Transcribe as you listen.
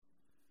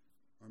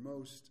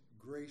most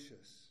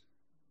gracious,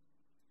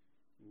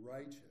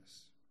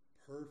 righteous,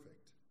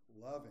 perfect,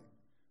 loving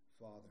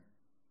Father.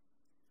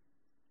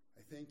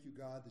 I thank you,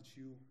 God, that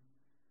you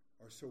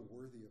are so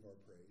worthy of our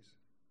praise.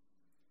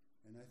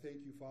 And I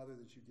thank you, Father,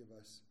 that you give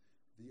us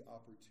the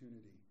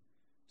opportunity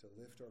to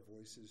lift our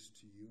voices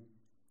to you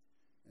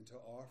and to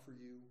offer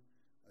you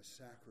a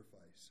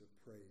sacrifice of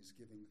praise,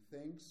 giving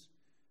thanks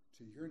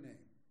to your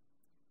name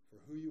for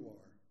who you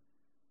are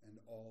and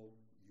all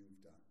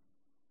you've done.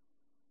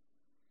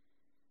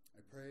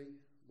 I pray,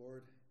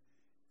 Lord,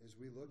 as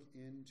we look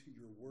into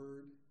your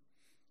word,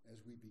 as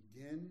we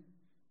begin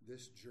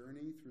this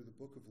journey through the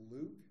book of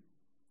Luke,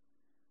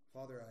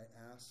 Father,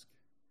 I ask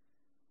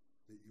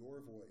that your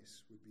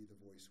voice would be the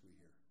voice we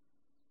hear.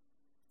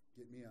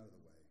 Get me out of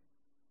the way.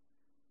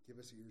 Give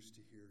us ears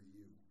to hear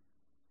you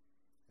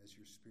as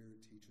your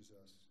Spirit teaches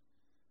us,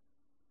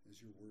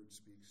 as your word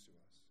speaks to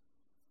us.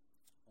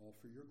 All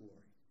for your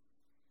glory.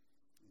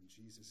 In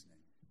Jesus'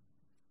 name,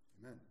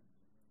 amen.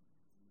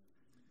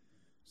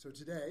 So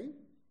today,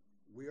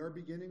 we are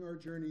beginning our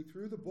journey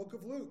through the book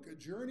of Luke, a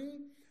journey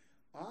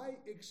I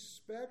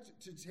expect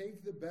to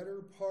take the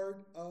better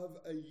part of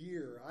a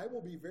year. I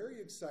will be very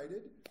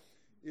excited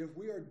if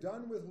we are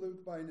done with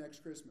Luke by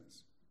next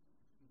Christmas.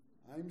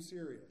 I'm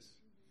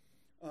serious.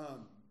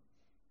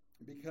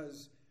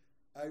 Because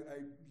I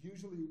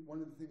usually,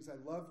 one of the things I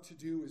love to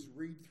do is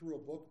read through a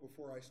book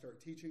before I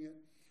start teaching it.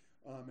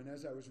 And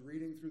as I was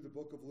reading through the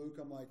book of Luke,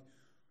 I'm like,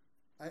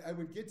 I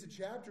would get to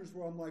chapters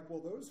where I'm like,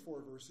 well, those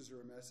 4 verses are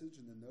a message,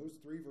 and then those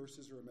 3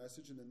 verses are a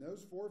message, and then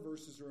those 4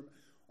 verses are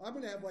I'm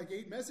going to have like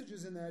 8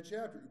 messages in that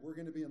chapter. We're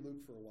going to be in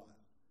Luke for a while.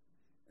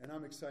 And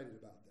I'm excited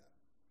about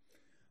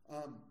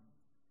that.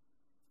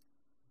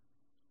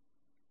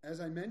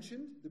 As I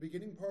mentioned, the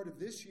beginning part of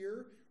this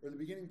year, or the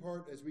beginning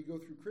part as we go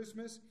through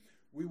Christmas,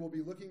 we will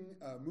be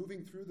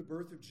moving through the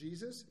birth of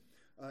Jesus,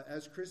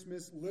 as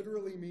Christmas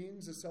literally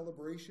means a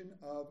celebration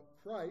of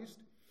Christ.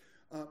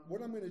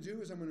 What I'm going to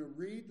do is I'm going to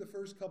read the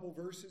first couple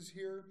verses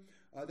here.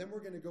 Then we're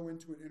going to go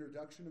into an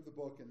introduction of the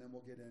book, and then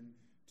we'll get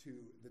into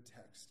the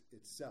text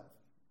itself.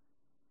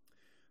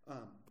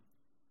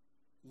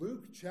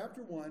 Luke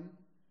chapter 1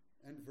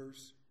 and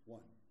verse 1.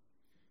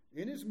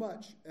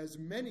 Inasmuch as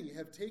many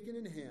have taken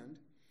in hand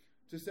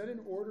to set in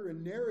order a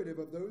narrative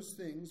of those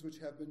things which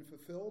have been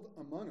fulfilled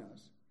among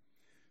us,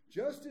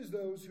 just as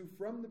those who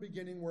from the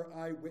beginning were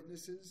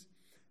eyewitnesses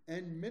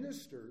and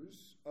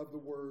ministers of the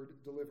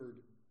word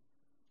delivered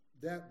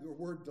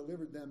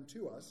them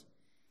to us.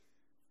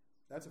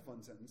 That's a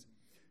fun sentence.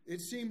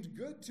 It seemed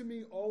good to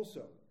me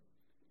also,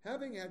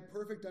 having had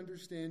perfect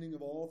understanding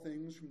of all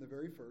things from the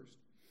very first,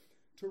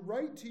 to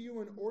write to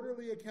you an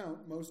orderly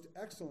account, most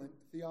excellent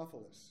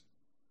Theophilus,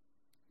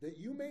 that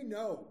you may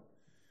know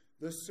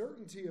the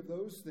certainty of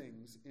those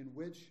things in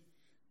which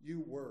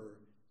you were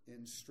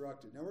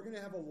instructed. Now, we're going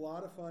to have a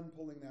lot of fun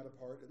pulling that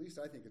apart. At least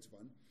I think it's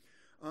fun.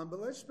 But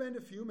let's spend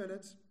a few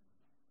minutes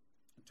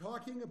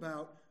talking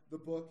about the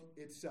book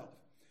itself.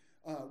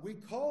 We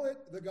call it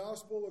the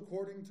Gospel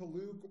according to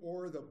Luke,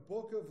 or the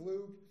book of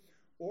Luke,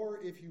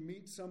 or if you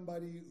meet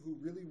somebody who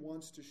really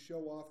wants to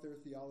show off their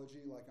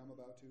theology like I'm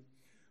about to,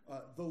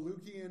 the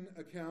Lukean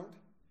account.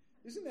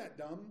 Isn't that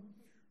dumb?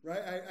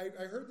 Right?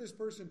 I heard this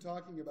person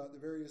talking about the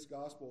various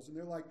Gospels, and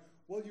they're like,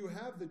 well, you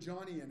have the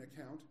Johnian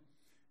account,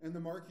 and the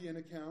Markian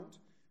account,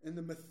 and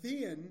the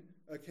Matthean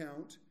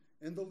account,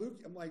 and the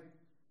Luke. I'm like,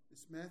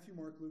 it's Matthew,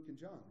 Mark, Luke, and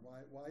John.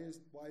 Why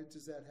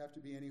does that have to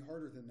be any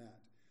harder than that?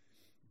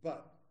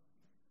 But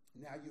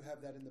now you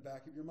have that in the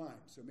back of your mind.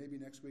 So maybe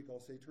next week I'll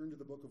say, turn to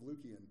the book of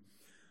Lucian.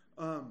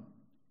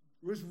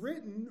 It was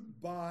written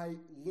by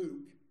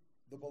Luke,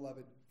 the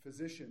beloved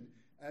physician,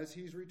 as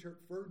he's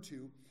referred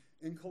to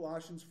in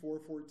Colossians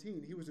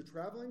 4:14. He was a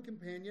traveling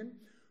companion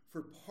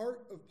for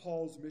part of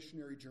Paul's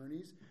missionary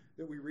journeys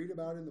that we read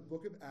about in the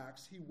book of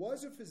Acts. He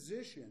was a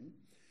physician,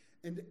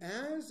 and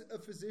as a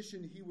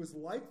physician, he was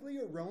likely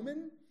a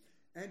Roman,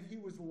 and he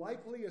was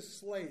likely a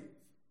slave.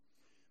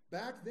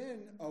 Back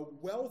then, a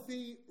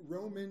wealthy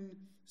Roman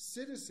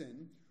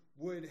citizen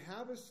would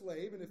have a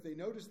slave, and if they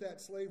noticed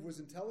that slave was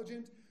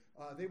intelligent,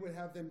 they would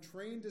have them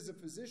trained as a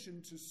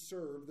physician to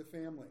serve the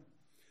family.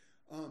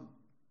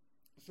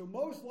 So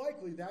most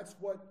likely that's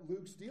what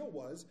Luke's deal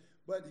was,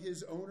 but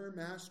his owner,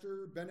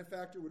 master,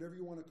 benefactor, whatever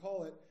you want to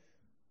call it,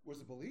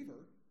 was a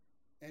believer.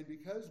 And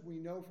because we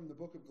know from the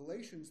book of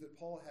Galatians that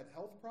Paul had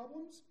health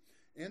problems,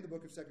 and the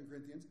book of 2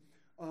 Corinthians,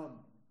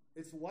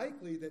 it's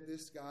likely that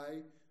this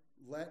guy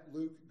let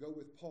Luke go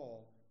with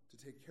Paul to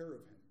take care of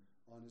him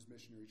on his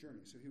missionary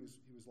journey. So he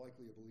was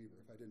likely a believer,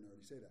 if I didn't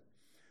already say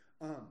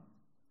that.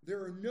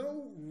 There are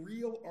no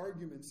real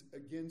arguments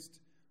against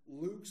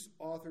Luke's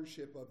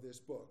authorship of this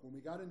book. When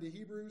we got into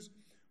Hebrews,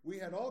 we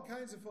had all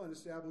kinds of fun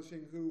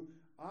establishing who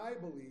I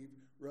believe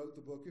wrote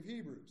the book of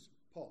Hebrews,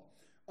 Paul.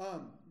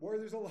 Where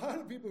there's a lot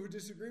of people who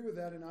disagree with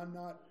that, and I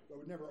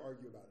would never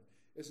argue about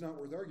it. It's not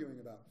worth arguing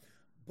about.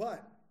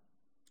 But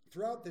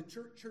throughout the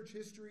church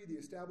history, the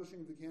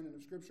establishing of the canon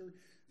of Scripture,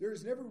 there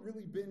has never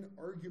really been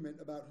argument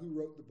about who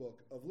wrote the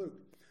book of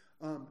Luke.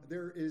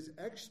 There is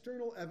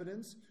external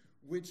evidence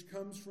which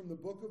comes from the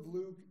book of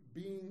Luke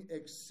being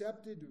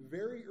accepted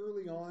very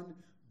early on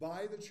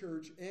by the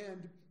church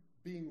and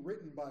being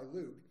written by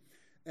Luke.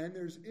 And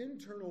there's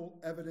internal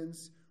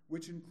evidence,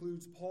 which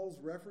includes Paul's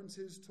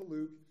references to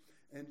Luke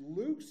and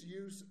Luke's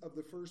use of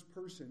the first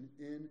person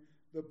in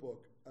the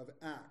book of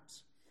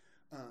Acts.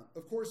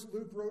 Of course,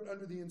 Luke wrote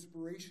under the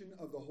inspiration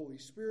of the Holy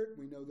Spirit.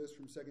 We know this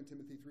from 2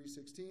 Timothy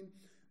 3:16,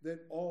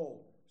 that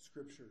all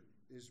Scripture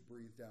is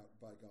breathed out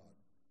by God.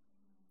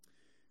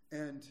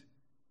 And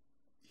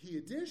he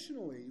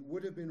additionally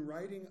would have been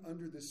writing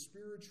under the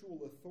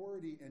spiritual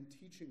authority and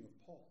teaching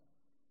of Paul.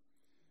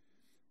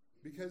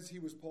 Because he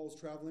was Paul's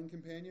traveling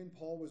companion,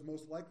 Paul was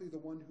most likely the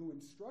one who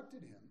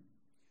instructed him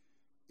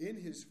in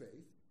his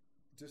faith,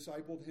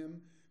 discipled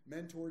him,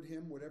 mentored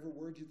him, whatever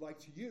word you'd like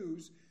to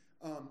use.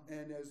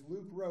 And as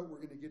Luke wrote, we're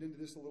going to get into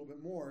this a little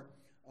bit more,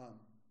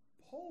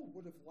 Paul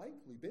would have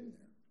likely been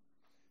there.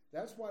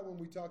 That's why when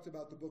we talked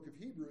about the book of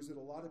Hebrews, that a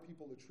lot of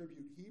people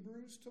attribute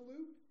Hebrews to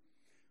Luke,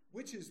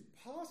 which is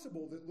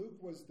possible that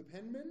Luke was the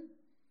penman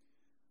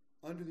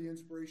under the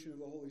inspiration of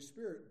the Holy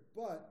Spirit,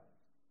 but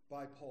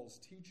by Paul's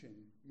teaching,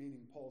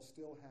 meaning Paul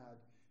still had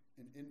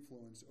an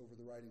influence over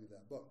the writing of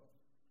that book.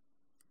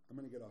 I'm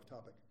going to get off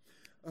topic.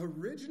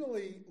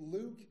 Originally,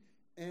 Luke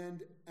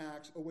and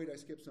Acts... Oh, wait, I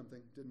skipped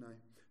something, didn't I?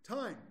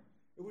 Time.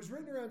 It was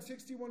written around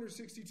 61 or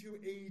 62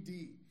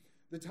 A.D.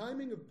 The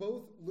timing of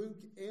both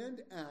Luke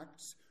and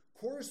Acts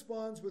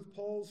corresponds with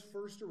Paul's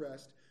first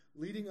arrest,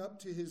 leading up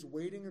to his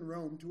waiting in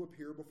Rome to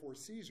appear before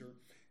Caesar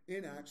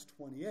in Acts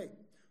 28.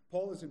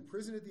 Paul is in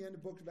prison at the end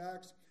of the book of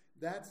Acts.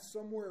 That's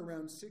somewhere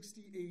around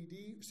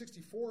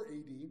 64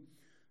 AD.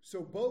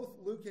 So both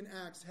Luke and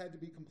Acts had to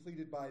be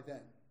completed by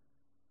then.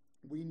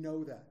 We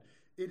know that.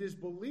 It is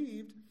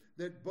believed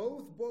that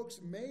both books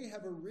may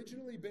have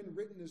originally been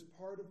written as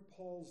part of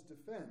Paul's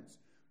defense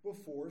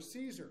before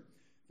Caesar.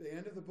 At the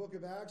end of the book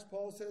of Acts,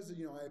 Paul says that,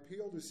 I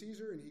appeal to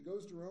Caesar, and he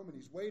goes to Rome and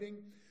he's waiting.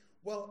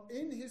 Well,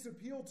 in his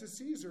appeal to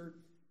Caesar,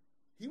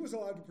 he was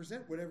allowed to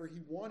present whatever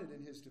he wanted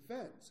in his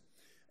defense.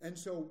 And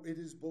so it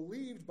is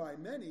believed by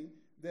many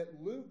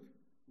that Luke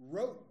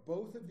wrote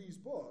both of these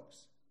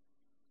books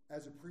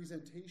as a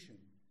presentation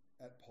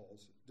at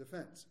Paul's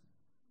defense.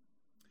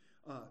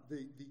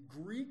 The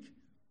Greek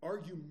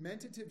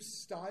argumentative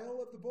style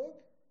of the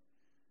book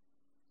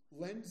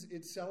lends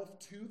itself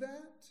to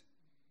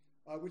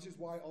that, which is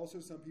why also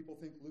some people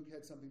think Luke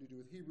had something to do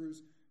with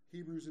Hebrews.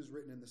 Hebrews is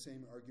written in the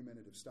same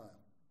argumentative style.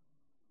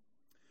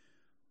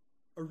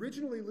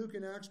 Originally, Luke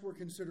and Acts were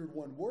considered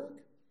one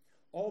work.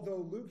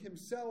 Although Luke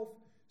himself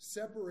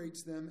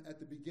separates them at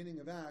the beginning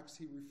of Acts,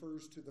 he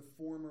refers to the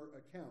former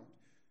account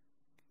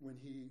when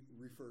he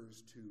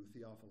refers to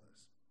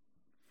Theophilus.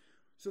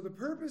 So the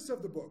purpose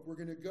of the book, we're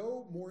going to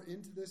go more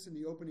into this in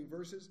the opening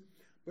verses,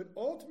 but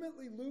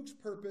ultimately Luke's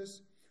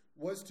purpose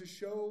was to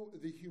show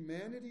the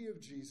humanity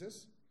of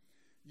Jesus,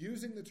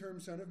 using the term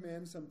Son of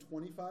Man some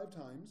 25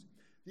 times.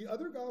 The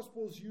other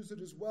Gospels use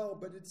it as well,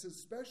 but it's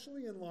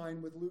especially in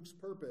line with Luke's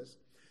purpose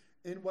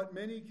in what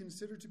many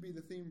consider to be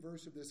the theme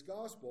verse of this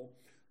Gospel,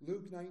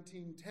 Luke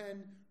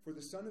 19:10, for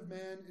the Son of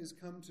Man is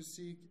come to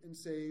seek and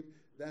save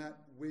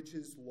that which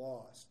is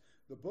lost.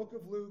 The book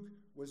of Luke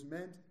was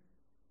meant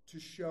to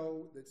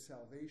show that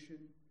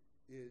salvation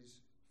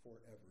is for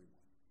everyone.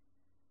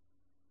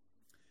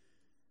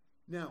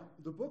 Now,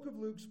 the book of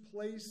Luke's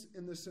place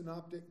in the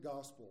Synoptic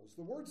Gospels.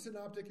 The word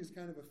synoptic is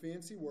kind of a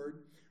fancy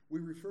word. We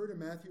refer to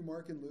Matthew,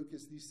 Mark, and Luke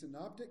as the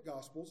Synoptic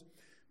Gospels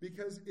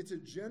because it's a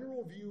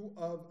general view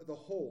of the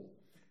whole.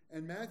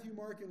 And Matthew,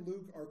 Mark, and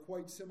Luke are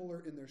quite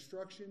similar in their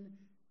structure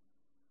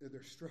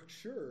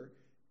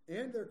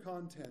and their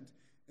content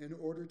in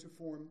order to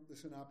form the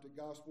Synoptic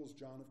Gospels.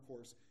 John, of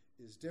course,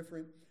 is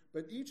different,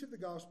 but each of the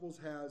Gospels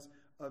has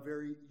a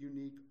very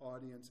unique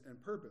audience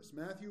and purpose.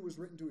 Matthew was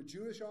written to a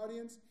Jewish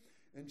audience,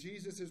 and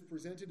Jesus is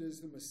presented as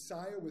the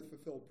Messiah with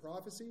fulfilled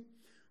prophecy.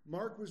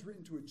 Mark was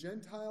written to a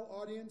Gentile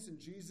audience, and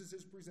Jesus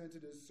is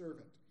presented as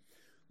servant.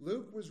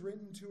 Luke was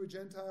written to a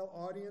Gentile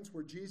audience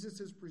where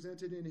Jesus is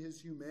presented in his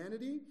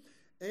humanity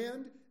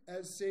and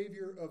as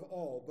Savior of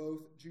all,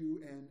 both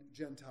Jew and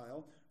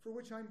Gentile, for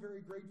which I'm very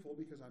grateful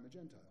because I'm a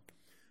Gentile.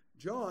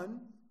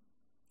 John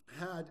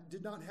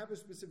did not have a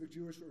specific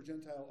Jewish or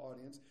Gentile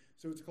audience,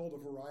 so it's called a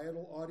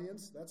varietal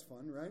audience. That's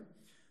fun, right?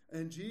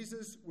 And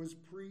Jesus was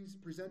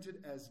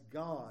presented as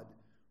God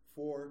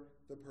for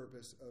the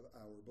purpose of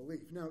our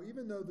belief. Now,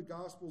 even though the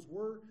Gospels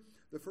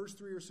the first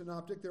three are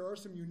synoptic, there are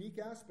some unique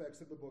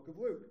aspects of the book of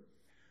Luke.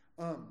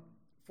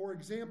 For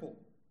example,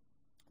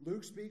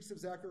 Luke speaks of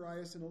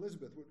Zacharias and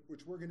Elizabeth,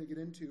 which we're going to get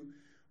into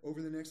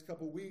over the next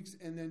couple weeks,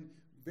 and then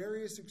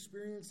various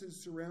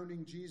experiences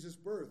surrounding Jesus'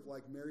 birth,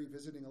 like Mary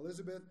visiting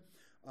Elizabeth,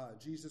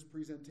 Jesus'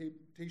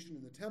 presentation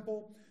in the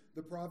temple,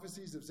 the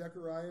prophecies of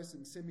Zacharias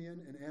and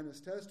Simeon and Anna's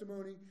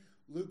testimony.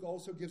 Luke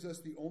also gives us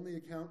the only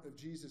account of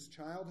Jesus'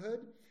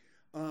 childhood,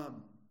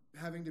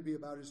 having to be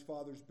about his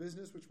father's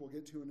business, which we'll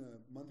get to in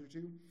a month or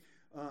two.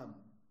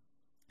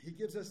 He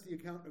gives us the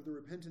account of the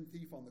repentant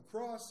thief on the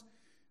cross,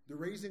 the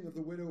raising of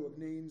the widow of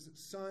Nain's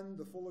son,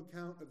 the full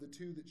account of the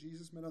two that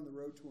Jesus met on the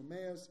road to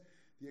Emmaus,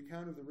 the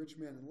account of the rich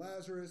man and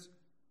Lazarus.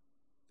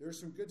 There's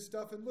some good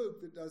stuff in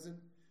Luke that doesn't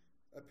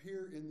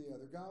appear in the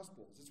other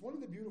Gospels. It's one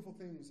of the beautiful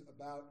things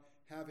about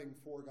having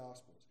 4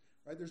 Gospels,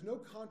 right? There's no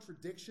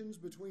contradictions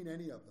between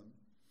any of them,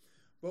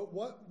 but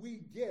what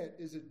we get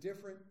is a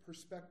different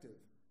perspective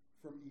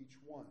from each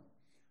one.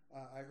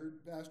 I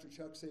heard Pastor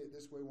Chuck say it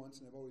this way once,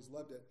 and I've always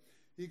loved it.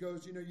 He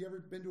goes, you ever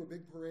been to a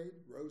big parade?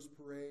 Rose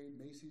Parade,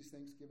 Macy's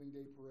Thanksgiving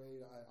Day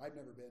Parade? I've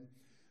never been.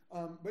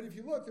 But if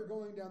you look, they're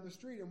going down the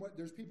street, and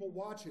there's people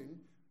watching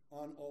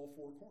on all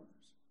 4 corners.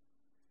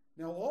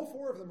 Now, all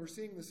 4 of them are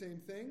seeing the same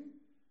thing,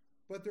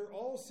 but they're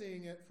all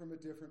seeing it from a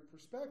different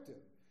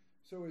perspective.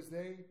 So as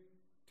they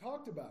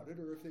talked about it,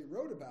 or if they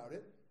wrote about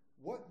it,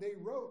 what they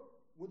wrote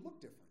would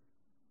look different.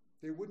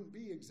 They wouldn't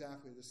be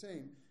exactly the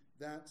same.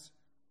 That's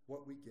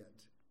what we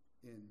get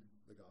in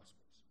the Gospels.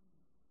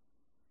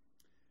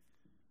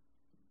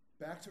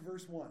 Back to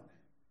verse 1.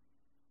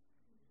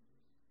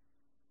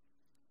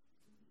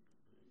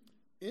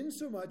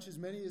 Insomuch as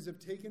many as have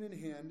taken in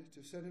hand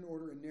to set in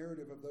order a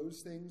narrative of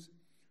those things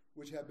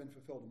which have been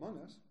fulfilled among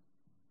us,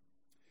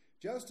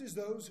 just as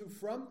those who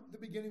from the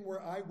beginning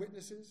were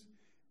eyewitnesses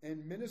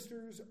and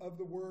ministers of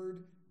the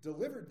word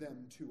delivered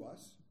them to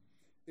us,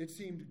 it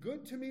seemed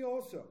good to me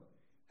also,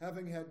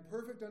 having had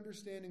perfect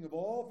understanding of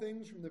all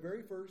things from the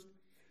very first,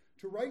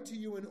 to write to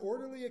you an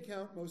orderly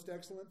account, most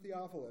excellent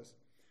Theophilus,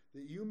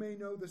 that you may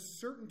know the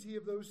certainty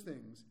of those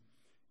things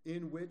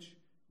in which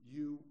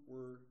you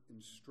were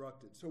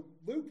instructed. So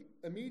Luke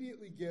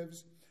immediately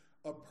gives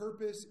a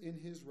purpose in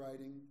his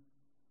writing,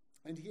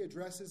 and he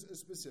addresses a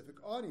specific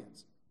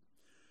audience.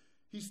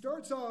 He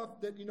starts off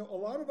that, a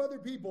lot of other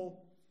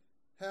people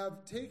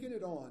have taken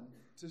it on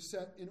to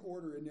set in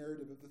order a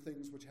narrative of the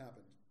things which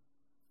happened.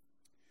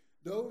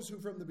 Those who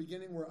from the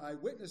beginning were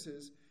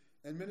eyewitnesses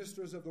and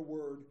ministers of the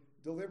word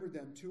delivered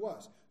them to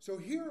us. So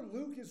here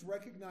Luke is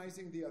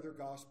recognizing the other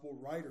gospel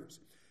writers.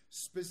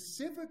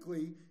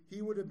 Specifically,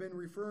 he would have been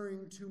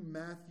referring to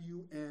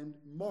Matthew and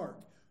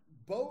Mark.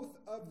 Both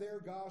of their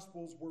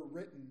gospels were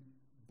written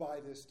by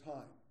this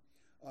time.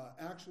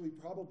 Actually,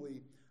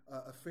 probably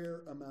a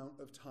fair amount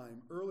of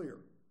time earlier.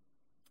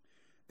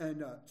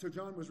 And so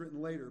John was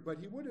written later, but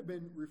he would have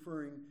been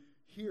referring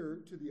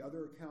here to the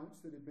other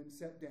accounts that had been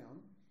set down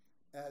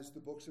as the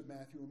books of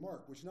Matthew and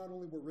Mark, which not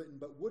only were written,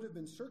 but would have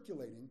been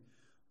circulating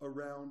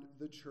around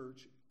the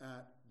church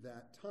at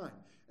that time.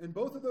 And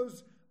both of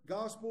those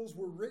Gospels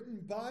were written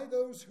by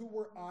those who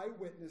were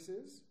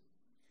eyewitnesses,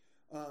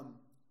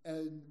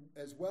 and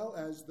as well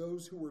as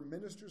those who were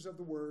ministers of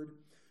the word,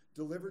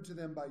 delivered to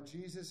them by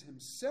Jesus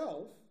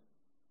himself,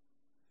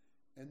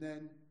 and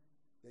then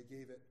they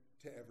gave it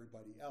to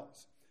everybody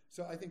else.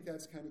 So I think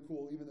that's kind of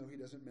cool, even though he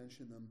doesn't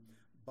mention them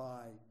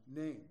by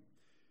name.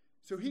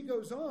 So he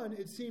goes on,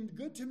 it seemed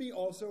good to me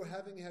also,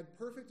 having had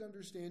perfect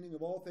understanding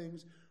of all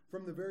things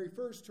from the very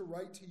first, to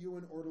write to you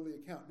an orderly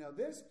account. Now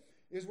this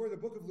is where the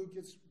book of Luke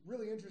gets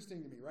really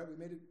interesting to me, right? We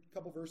made it a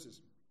couple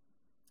verses.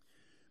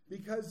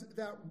 Because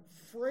that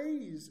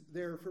phrase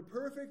there, for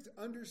perfect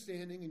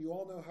understanding, and you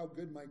all know how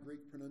good my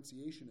Greek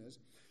pronunciation is,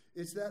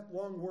 it's that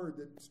long word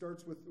that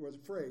starts with a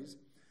phrase.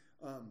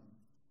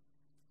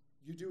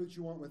 You do what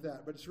you want with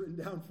that, but it's written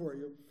down for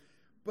you.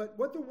 But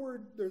what the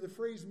word or the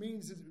phrase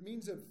means is it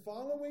means of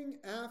following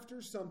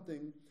after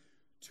something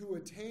to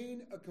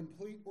attain a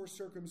complete or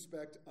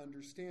circumspect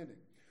understanding.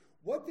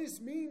 What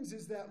this means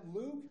is that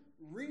Luke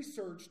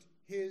researched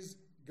his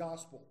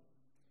gospel.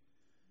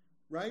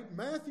 Right?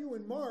 Matthew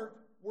and Mark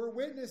were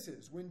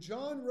witnesses. When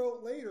John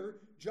wrote later,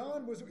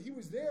 he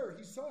was there,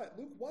 he saw it.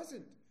 Luke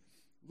wasn't.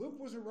 Luke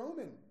was a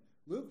Roman.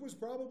 Luke was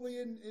probably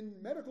in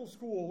medical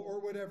school or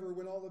whatever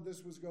when all of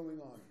this was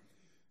going on.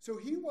 So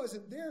he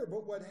wasn't there,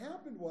 but what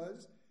happened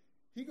was,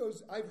 he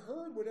goes, I've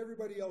heard what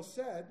everybody else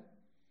said,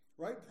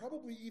 right?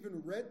 Probably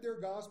even read their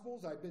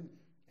Gospels. I've been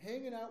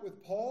hanging out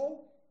with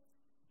Paul.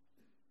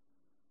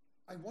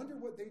 I wonder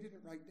what they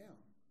didn't write down.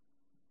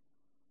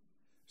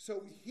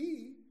 So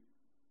he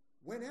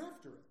went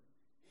after it.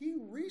 He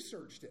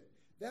researched it.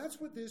 That's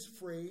what this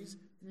phrase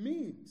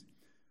means,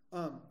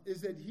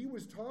 is that he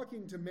was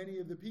talking to many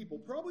of the people.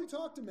 Probably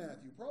talked to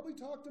Matthew, probably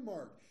talked to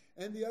Mark,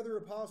 and the other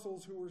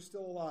apostles who were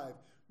still alive.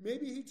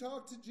 Maybe he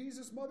talked to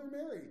Jesus' mother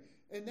Mary,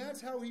 and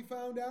that's how he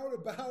found out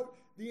about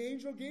the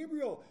angel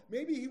Gabriel.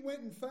 Maybe he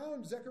went and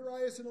found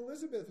Zechariah and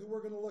Elizabeth, who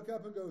we're going to look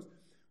up, and goes,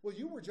 well,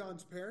 you were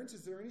John's parents.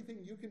 Is there anything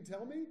you can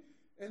tell me?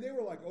 And they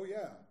were like, oh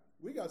yeah,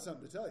 we got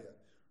something to tell you.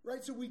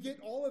 Right? So we get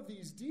all of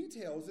these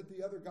details that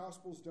the other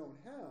Gospels don't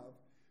have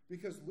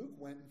because Luke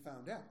went and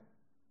found out.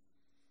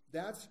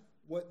 That's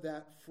what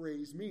that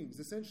phrase means.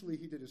 Essentially,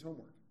 he did his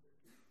homework.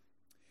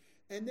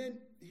 And then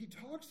he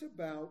talks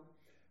about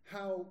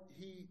how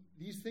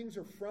these things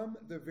are from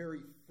the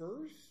very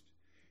first.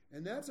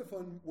 And that's a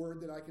fun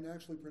word that I can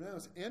actually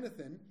pronounce,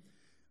 anathen.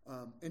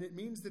 And it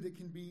means that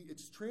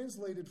it's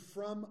translated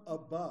from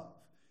above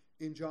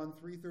in John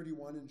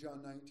 3:31 and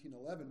John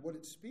 19:11. What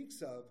it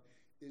speaks of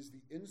is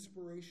the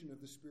inspiration of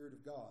the Spirit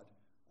of God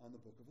on the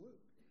book of Luke.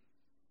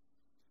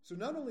 So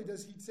not only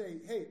does he say,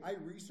 hey, I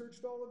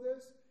researched all of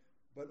this,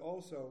 but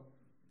also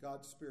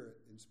God's Spirit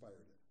inspired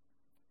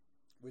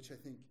it. which I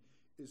think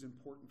is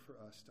important for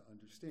us to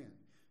understand.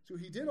 So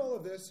he did all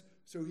of this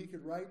so he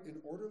could write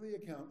an orderly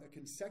account, a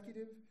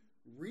consecutive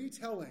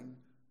retelling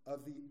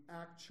of the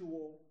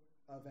actual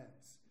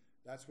events.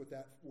 That's what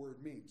that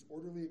word means,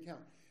 orderly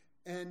account.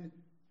 And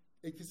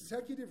a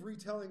consecutive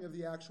retelling of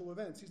the actual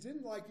events. He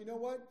didn't you know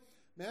what?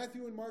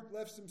 Matthew and Mark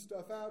left some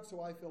stuff out,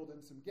 so I filled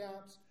in some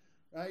gaps,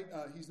 right?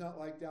 He's not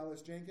like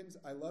Dallas Jenkins.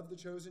 I love The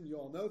Chosen, you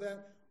all know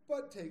that,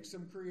 but takes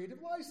some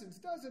creative license,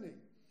 doesn't he?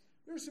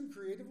 There's some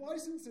creative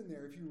license in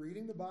there. If you're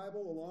reading the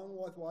Bible along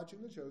with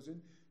watching The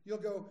Chosen, you'll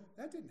go,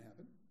 that didn't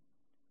happen,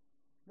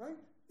 right?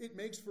 It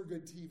makes for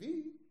good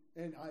TV,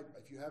 and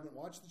if you haven't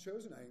watched The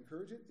Chosen, I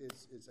encourage it.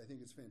 I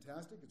think it's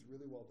fantastic. It's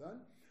really well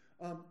done.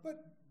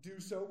 But do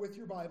so with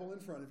your Bible in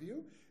front of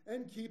you,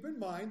 and keep in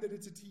mind that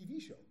it's a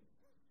TV show,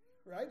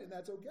 right? And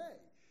that's okay.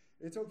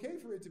 It's okay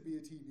for it to be a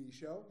TV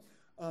show.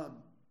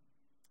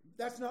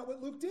 That's not what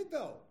Luke did,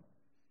 though.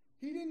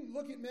 He didn't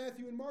look at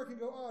Matthew and Mark and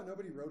go, oh,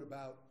 nobody wrote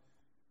about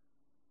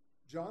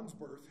John's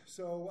birth,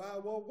 so,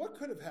 well, what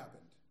could have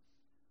happened?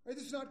 Right?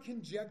 This is not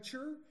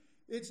conjecture.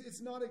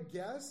 It's not a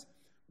guess.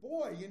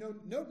 Boy,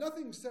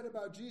 nothing said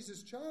about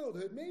Jesus'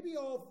 childhood. Maybe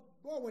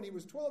when he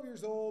was 12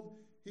 years old,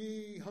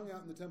 he hung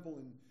out in the temple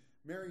and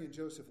Mary and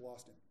Joseph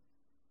lost him.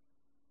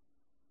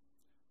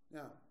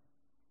 Now,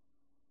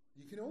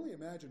 you can only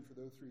imagine for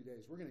those 3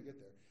 days, we're going to get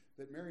there,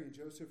 that Mary and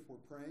Joseph were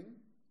praying.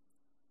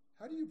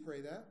 How do you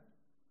pray that?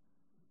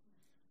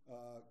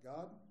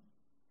 God,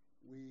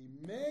 we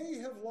may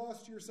have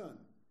lost your son.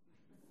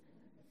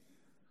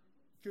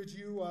 Could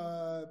you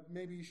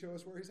maybe show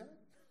us where he's at?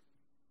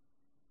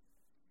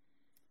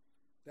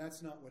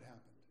 That's not what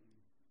happened.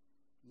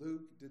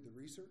 Luke did the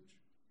research.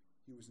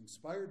 He was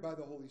inspired by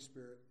the Holy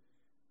Spirit.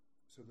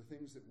 So the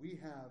things that we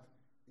have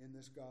in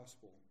this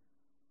gospel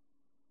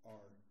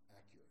are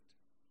accurate.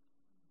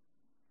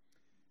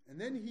 And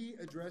then he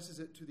addresses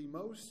it to the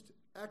most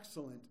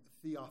excellent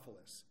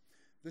Theophilus.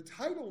 The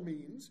title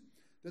means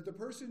that the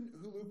person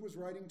who Luke was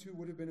writing to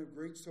would have been of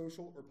great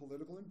social or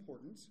political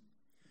importance,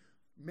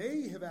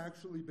 may have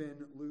actually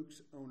been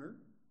Luke's owner.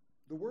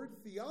 The word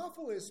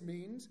Theophilus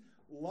means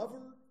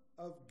lover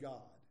of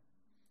God.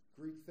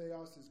 Greek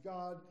theos is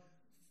God.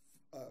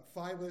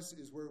 Philos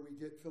is where we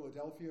get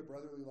Philadelphia,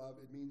 brotherly love.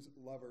 It means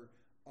lover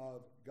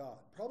of God.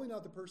 Probably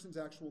not the person's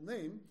actual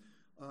name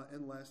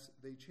unless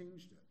they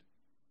changed it.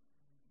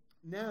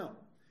 Now,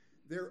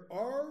 there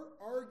are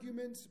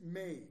arguments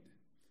made,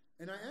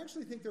 and I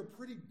actually think they're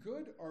pretty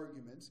good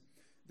arguments,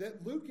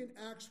 that Luke and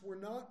Acts were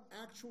not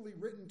actually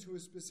written to a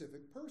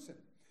specific person.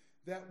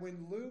 That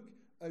when Luke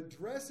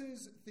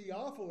addresses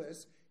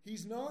Theophilus,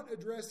 he's not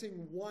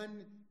addressing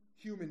one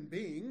human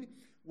being.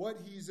 What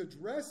he's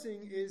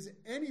addressing is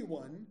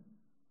anyone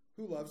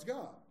who loves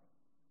God.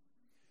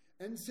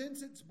 And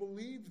since it's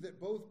believed that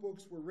both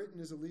books were written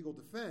as a legal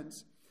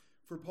defense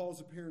for Paul's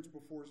appearance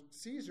before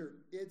Caesar,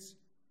 it's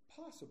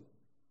possible.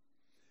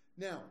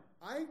 Now,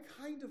 I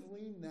kind of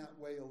lean that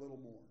way a little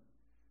more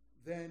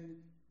than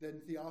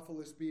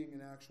Theophilus being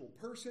an actual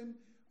person.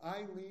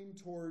 I lean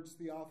towards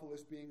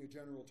Theophilus being a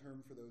general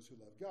term for those who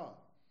love God.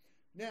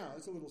 Now,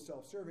 it's a little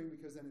self-serving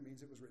because then it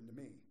means it was written to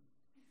me.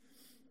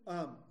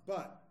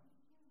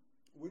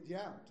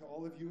 To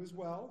all of you as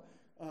well.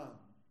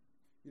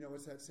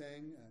 What's that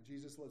saying?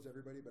 Jesus loves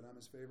everybody, but I'm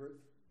his favorite.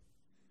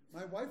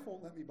 My wife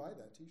won't let me buy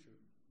that t-shirt.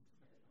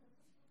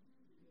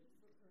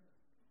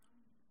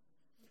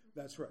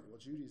 That's right. Well,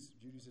 Judy's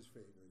his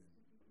favorite.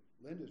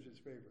 Linda's his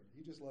favorite.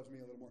 He just loves me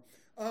a little more.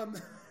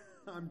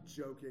 I'm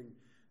joking.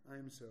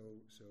 I'm so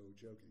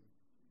joking.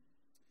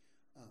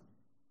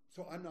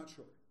 So I'm not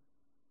sure.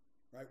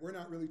 Right? We're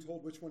not really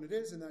told which one it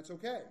is, and that's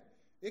okay.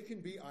 It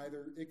can be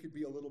either. It could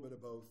be a little bit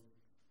of both.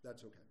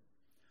 That's okay.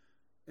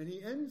 And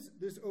he ends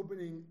this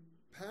opening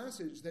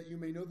passage that you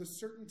may know the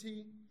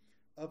certainty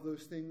of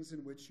those things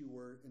in which you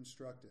were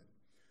instructed.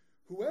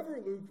 Whoever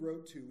Luke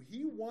wrote to,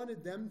 he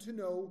wanted them to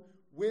know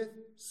with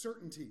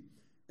certainty.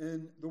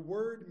 And the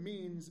word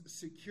means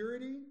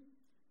security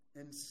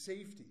and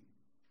safety.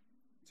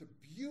 It's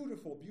a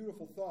beautiful,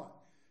 beautiful thought.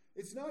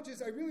 It's not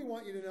just, I really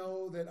want you to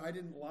know that I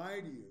didn't lie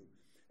to you.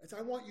 It's,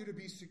 I want you to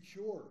be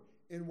secure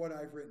in what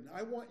I've written.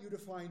 I want you to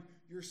find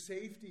your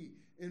safety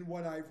in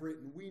what I've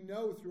written. We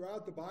know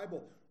throughout the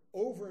Bible,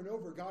 over and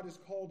over, God is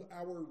called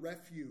our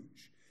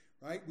refuge,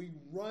 right? We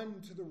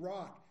run to the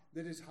rock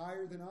that is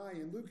higher than I.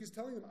 And Luke is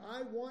telling them,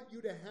 I want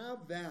you to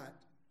have that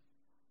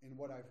in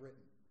what I've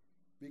written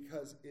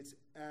because it's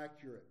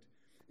accurate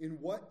in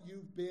what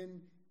you've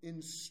been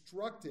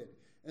instructed.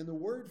 And the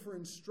word for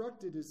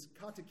instructed is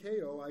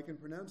katekeo. I can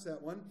pronounce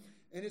that one.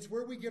 And it's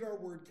where we get our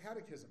word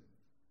catechism.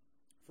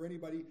 For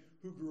anybody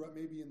who grew up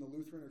maybe in the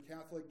Lutheran or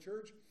Catholic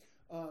Church,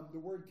 the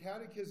word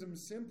catechism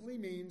simply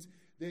means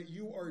that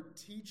you are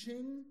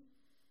teaching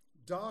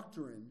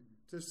doctrine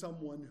to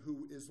someone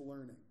who is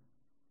learning.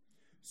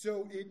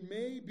 So it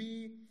may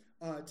be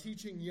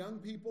teaching young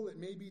people, it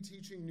may be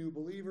teaching new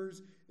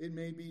believers, it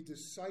may be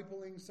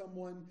discipling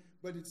someone,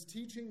 but it's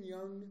teaching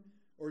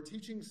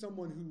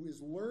someone who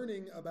is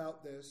learning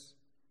about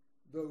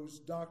those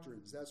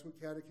doctrines. That's what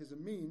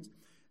catechism means.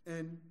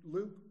 And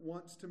Luke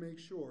wants to make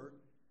sure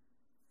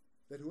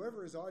that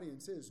whoever his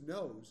audience is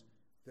knows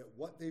that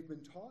what they've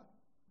been taught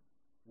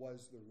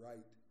was the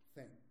right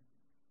thing.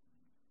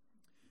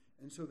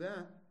 And so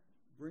that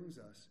brings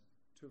us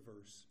to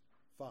verse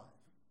 5.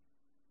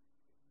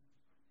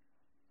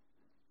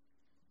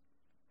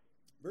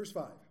 Verse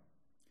 5.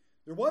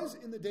 There was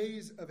in the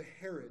days of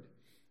Herod,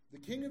 the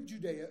king of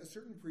Judea, a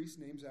certain priest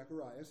named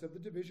Zacharias of the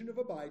division of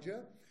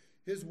Abijah.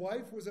 His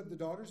wife was of the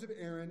daughters of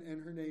Aaron,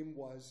 and her name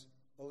was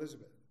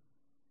Elizabeth.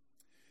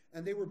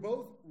 And they were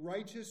both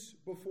righteous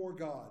before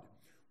God,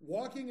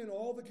 walking in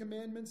all the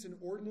commandments and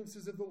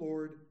ordinances of the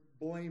Lord,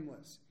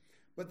 blameless.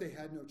 But they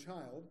had no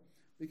child,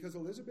 because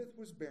Elizabeth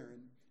was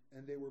barren,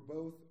 and they were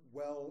both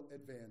well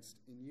advanced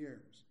in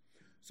years.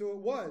 So it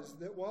was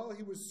that while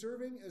he was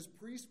serving as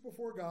priest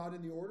before God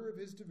in the order of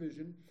his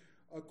division,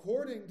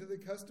 according to the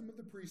custom of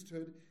the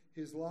priesthood,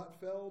 his lot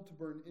fell to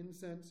burn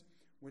incense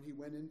when he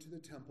went into the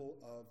temple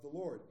of the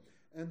Lord.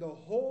 And the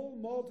whole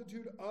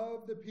multitude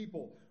of the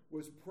people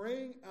was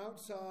praying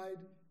outside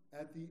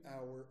at the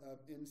hour of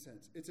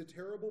incense. It's a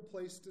terrible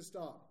place to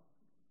stop.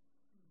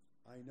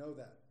 I know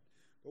that.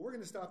 But we're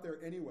going to stop there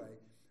anyway.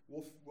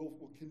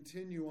 We'll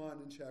continue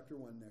on in chapter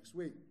 1 next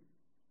week.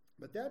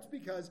 But that's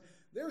because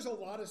there's a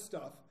lot of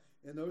stuff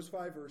in those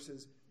 5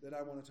 verses that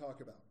I want to talk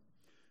about.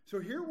 So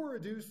here we're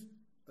introduced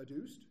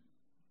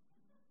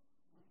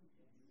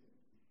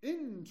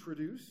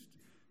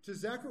to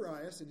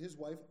Zacharias and his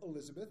wife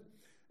Elizabeth.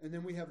 And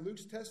then we have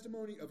Luke's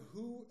testimony of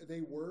who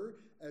they were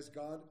as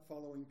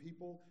God-following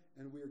people.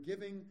 And we are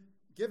given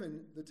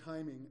the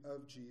timing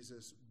of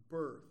Jesus'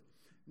 birth.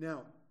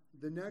 Now,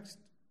 the next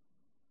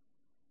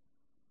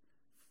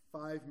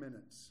 5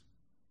 minutes,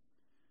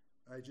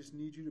 I just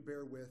need you to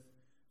bear with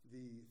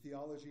the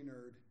theology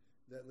nerd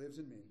that lives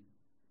in me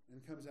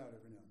and comes out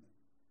every now and then.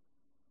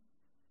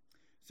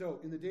 So,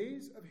 in the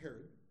days of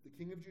Herod, the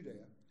king of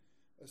Judea,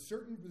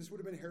 this would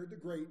have been Herod the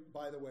Great,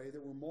 by the way.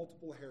 There were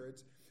multiple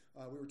Herods.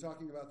 We were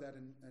talking about that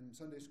in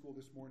Sunday school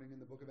this morning in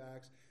the book of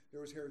Acts. There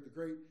was Herod the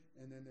Great,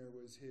 and then there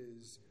was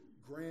his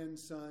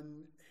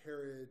grandson,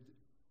 Herod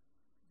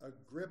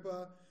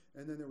Agrippa,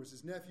 and then there was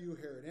his nephew,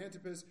 Herod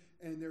Antipas,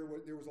 and there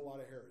was a lot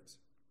of Herods.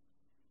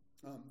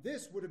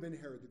 This would have been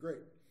Herod the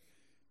Great.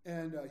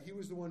 And he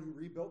was the one who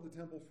rebuilt the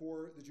temple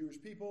for the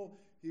Jewish people.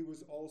 He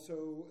was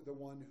also the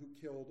one who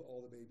killed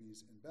all the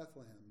babies in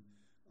Bethlehem.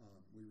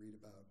 We read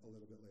about a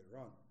little bit later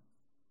on.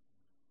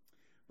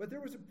 But there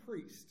was a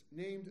priest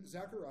named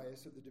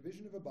Zacharias of the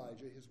division of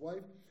Abijah. His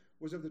wife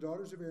was of the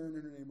daughters of Aaron,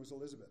 and her name was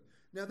Elizabeth.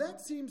 Now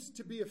that seems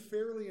to be a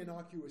fairly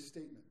innocuous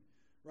statement,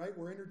 right?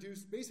 We're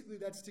introduced, basically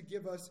that's to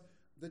give us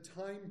the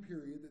time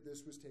period that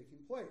this was taking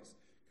place.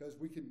 Because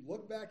we can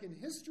look back in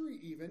history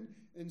even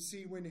and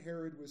see when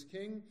Herod was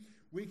king.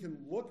 We can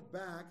look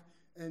back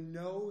and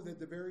know that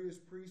the various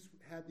priests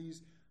had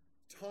these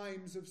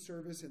times of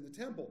service in the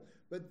temple.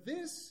 But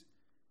this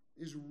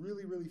is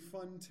really, really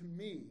fun to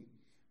me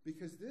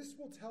because this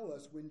will tell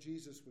us when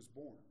Jesus was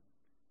born.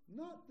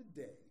 Not the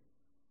day,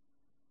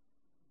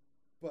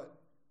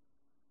 but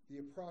the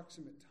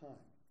approximate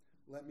time.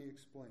 Let me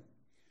explain.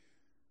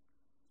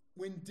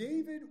 When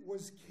David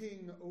was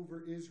king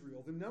over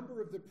Israel, the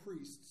number of the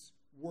priests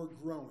were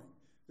growing.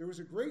 There was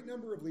a great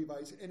number of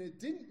Levites, and it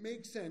didn't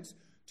make sense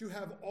to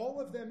have all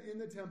of them in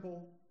the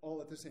temple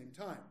all at the same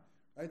time.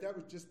 Right? That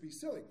would just be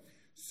silly.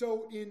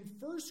 So in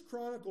 1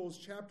 Chronicles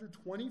chapter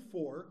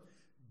 24,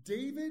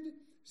 David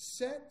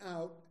set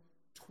out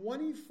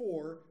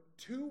 24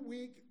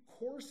 2-week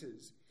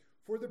courses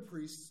for the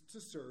priests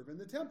to serve in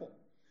the temple.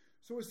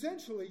 So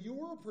essentially, you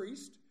were a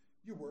priest,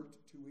 you worked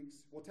 2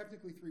 weeks, well,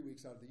 technically 3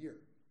 weeks out of the year.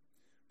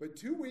 But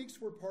 2 weeks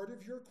were part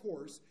of your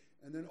course,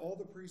 and then all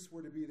the priests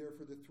were to be there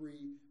for the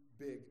 3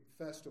 big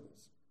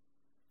festivals,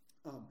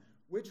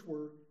 which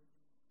were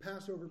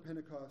Passover,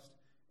 Pentecost,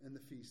 and the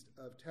Feast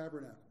of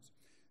Tabernacles.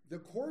 The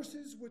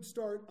courses would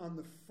start on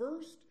the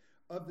first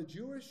of the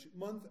Jewish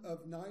month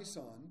of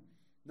Nisan,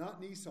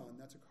 not Nisan,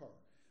 that's a car,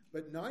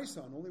 but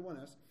Nisan, only one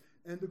S,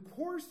 and the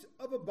course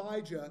of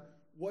Abijah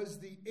was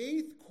the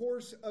 8th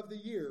course of the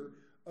year,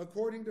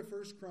 according to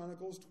 1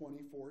 Chronicles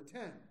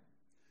 24:10.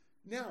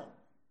 Now,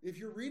 if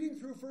you're reading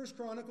through 1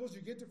 Chronicles,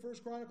 you get to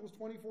 1 Chronicles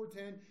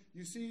 24:10,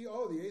 you see, the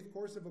 8th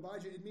course of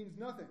Abijah, it means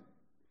nothing.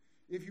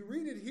 If you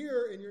read it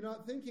here and you're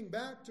not thinking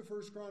back to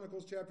 1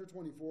 Chronicles chapter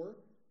 24,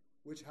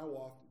 which how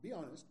often, be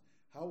honest,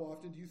 how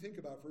often do you think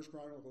about 1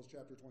 Chronicles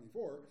chapter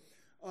 24?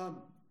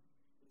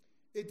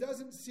 It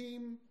doesn't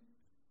seem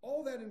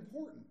all that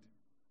important,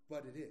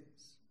 but it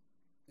is.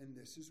 And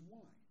this is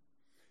why.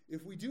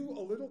 If we do a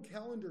little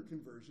calendar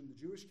conversion, the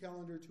Jewish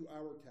calendar to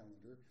our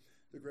calendar,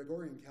 the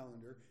Gregorian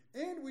calendar,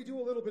 and we do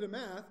a little bit of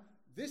math,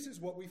 this is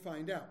what we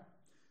find out.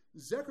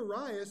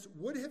 Zacharias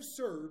would have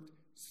served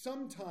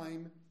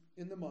sometime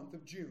in the month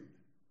of June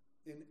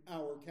in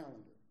our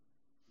calendar,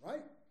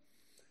 right?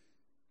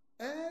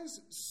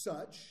 As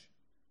such,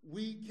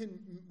 we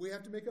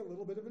have to make a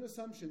little bit of an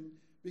assumption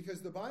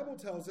because the Bible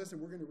tells us,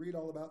 and we're going to read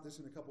all about this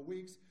in a couple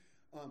weeks,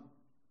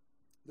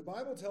 the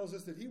Bible tells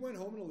us that he went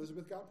home and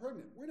Elizabeth got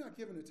pregnant. We're not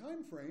given a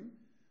time frame,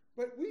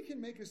 But we can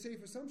make a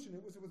safe assumption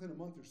it was within a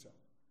month or so.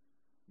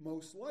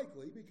 Most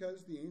likely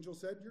because the angel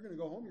said, you're going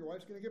to go home, your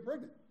wife's going to get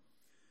pregnant.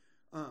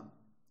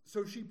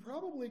 So she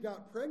probably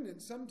got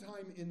pregnant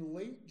sometime in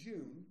late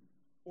June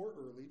or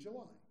early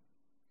July.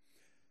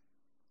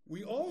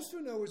 We also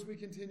know as we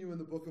continue in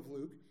the book of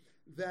Luke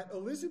that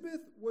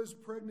Elizabeth was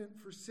pregnant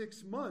for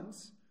 6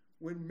 months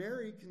when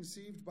Mary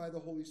conceived by the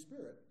Holy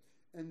Spirit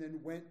and then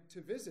went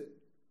to visit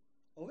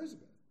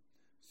Elizabeth.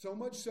 So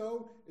much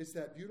so, it's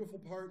that beautiful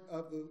part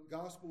of the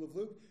Gospel of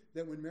Luke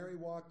that when Mary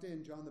walked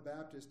in, John the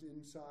Baptist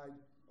inside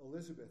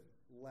Elizabeth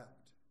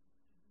leapt.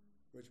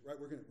 Which, right,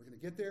 we're going to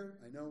get there,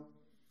 I know.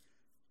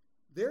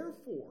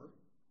 Therefore,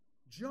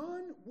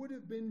 John would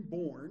have been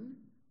born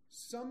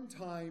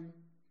sometime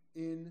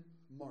in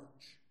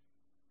March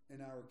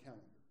in our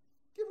calendar.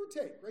 Give or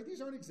take, right?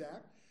 These aren't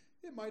exact.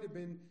 It might have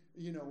been,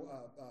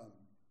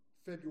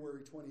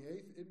 February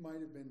 28th. It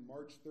might have been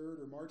March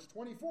 3rd or March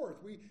 24th.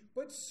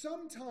 But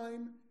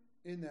sometime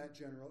in that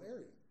general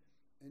area.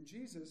 And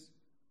Jesus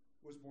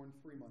was born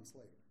 3 months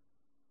later.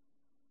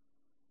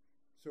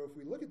 So if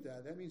we look at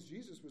that, that means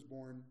Jesus was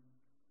born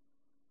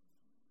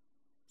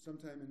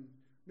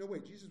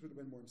Jesus would have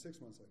been born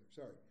 6 months later.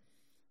 Sorry.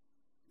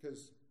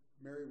 Because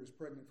Mary was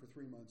pregnant for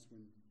 3 months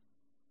when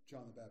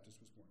John the Baptist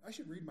was born. I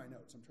should read my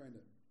notes. It's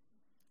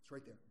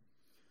right there.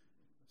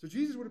 So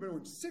Jesus would have been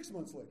born 6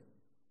 months later,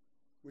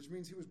 which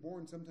means he was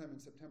born sometime in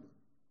September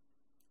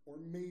or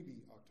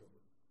maybe October.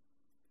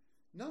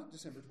 Not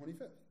December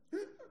 25th.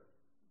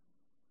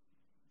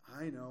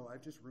 I know,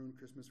 I've just ruined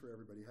Christmas for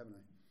everybody, haven't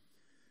I?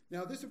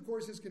 Now, this, of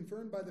course, is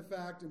confirmed by the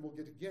fact, and we'll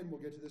get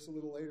to this a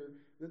little later,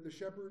 that the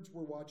shepherds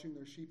were watching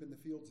their sheep in the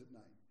fields at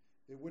night.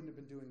 They wouldn't have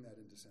been doing that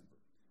in December.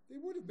 They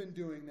would have been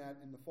doing that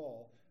in the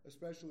fall,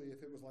 especially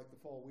if it was like the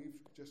fall we've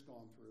just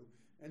gone through,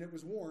 and it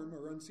was warm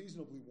or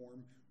unseasonably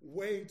warm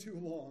way too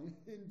long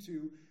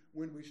into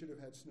when we should have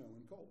had snow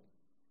and cold.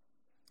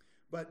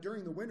 But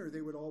during the winter,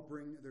 they would all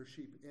bring their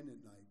sheep in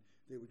at night.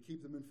 They would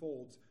keep them in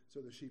folds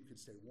so the sheep could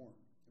stay warm.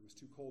 It was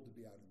too cold to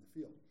be out in the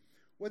field.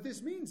 What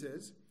this means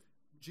is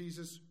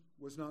Jesus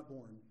was not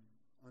born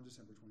on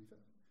December 25th.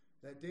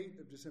 That date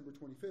of December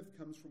 25th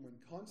comes from when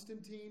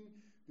Constantine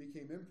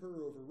became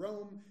emperor over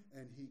Rome,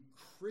 and he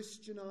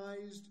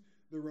Christianized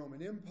the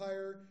Roman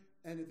Empire,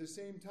 and at the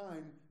same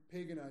time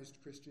paganized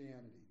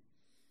Christianity.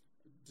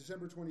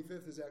 December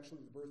 25th is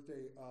actually the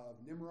birthday of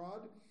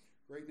Nimrod,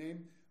 great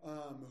name,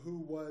 who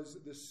was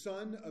the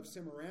son of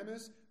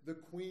Semiramis, the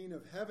queen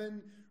of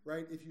heaven,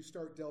 right? If you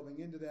start delving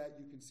into that,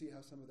 you can see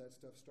how some of that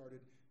stuff started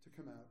to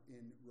come out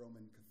in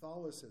Roman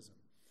Catholicism.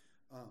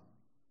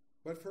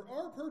 But for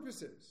our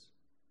purposes,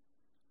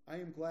 I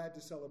am glad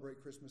to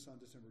celebrate Christmas on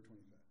December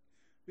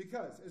 25th.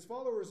 Because as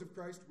followers of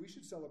Christ, we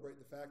should celebrate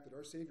the fact that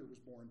our Savior was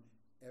born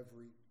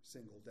every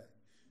single day.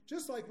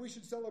 Just like we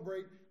should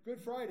celebrate Good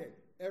Friday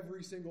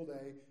every single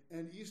day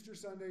and Easter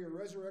Sunday or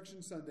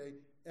Resurrection Sunday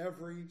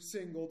every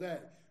single day.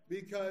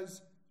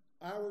 Because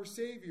our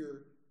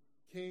Savior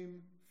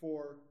came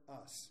for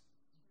us.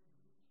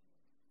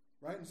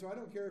 Right? And so I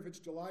don't care if it's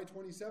July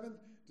 27th,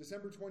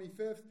 December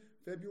 25th,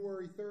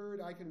 February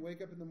 3rd, I can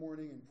wake up in the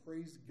morning and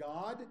praise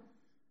God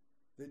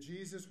that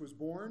Jesus was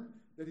born,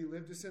 that he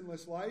lived a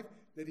sinless life,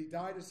 that he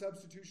died a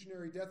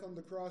substitutionary death on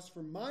the cross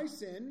for my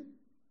sin,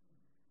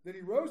 that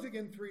he rose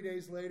again 3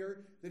 days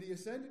later, that he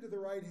ascended to the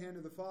right hand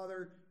of the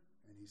Father,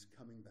 and he's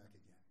coming back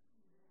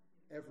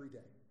again. Every day.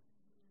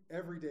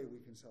 Every day we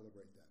can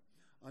celebrate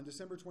that. On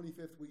December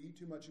 25th, we eat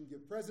too much and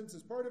give presents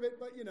as part of it,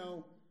 but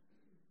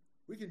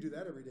we can do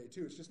that every day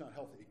too. It's just not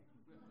healthy.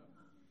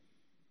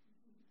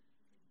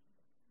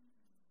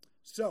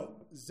 So,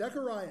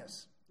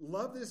 Zacharias.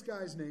 Love this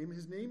guy's name.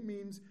 His name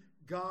means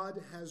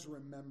God has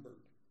remembered.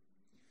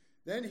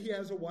 Then he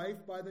has a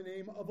wife by the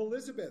name of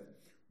Elizabeth,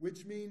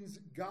 which means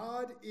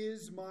God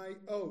is my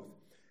oath.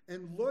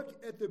 And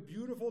look at the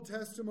beautiful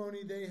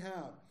testimony they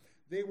have.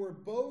 They were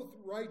both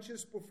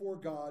righteous before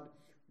God,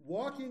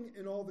 walking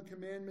in all the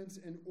commandments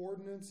and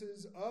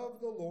ordinances of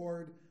the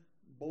Lord,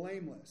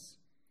 blameless.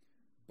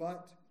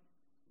 But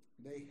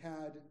they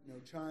had no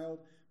child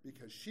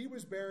because she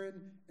was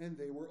barren and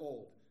they were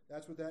old.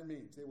 That's what that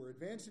means. They were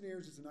advanced in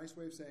years. It's a nice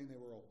way of saying they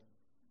were old.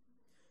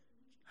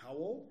 How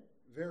old?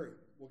 Very.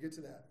 We'll get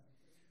to that.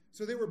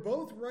 So they were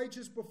both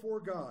righteous before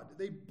God.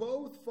 They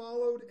both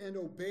followed and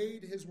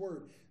obeyed his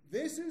word.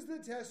 This is the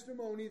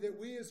testimony that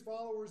we as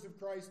followers of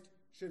Christ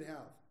should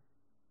have.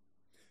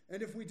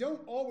 And if we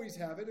don't always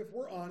have it, if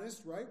we're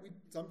honest, right, we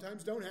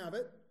sometimes don't have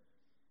it,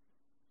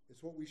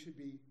 it's what we should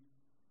be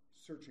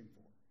searching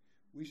for.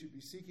 We should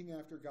be seeking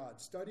after God,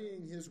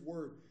 studying his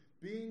word,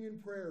 being in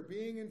prayer,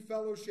 being in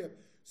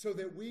fellowship, so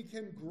that we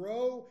can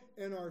grow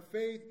in our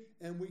faith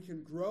and we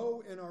can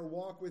grow in our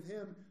walk with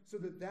him, so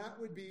that that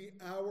would be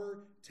our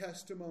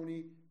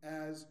testimony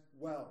as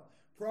well.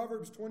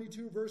 Proverbs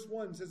 22 verse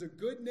 1 says, a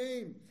good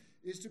name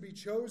is to be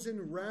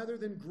chosen rather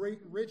than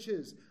great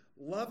riches,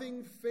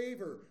 loving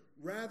favor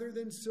rather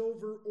than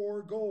silver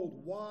or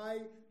gold. Why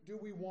do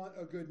we want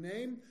a good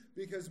name?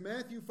 Because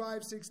Matthew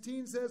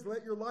 5:16 says,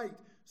 let your light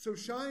so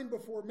shine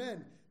before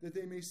men that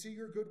they may see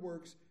your good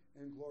works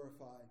and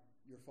glorify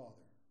your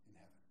Father in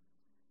heaven.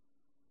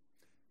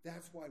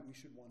 That's why we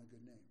should want a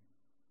good name.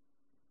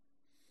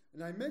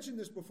 And I mentioned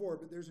this before,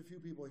 but there's a few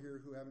people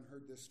here who haven't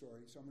heard this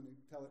story, so I'm going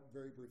to tell it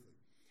very briefly.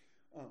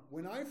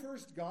 When I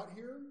first got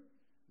here,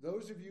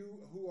 those of you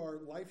who are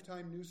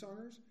lifetime New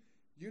Songers,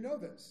 you know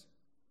this.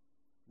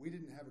 We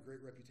didn't have a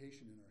great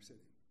reputation in our city.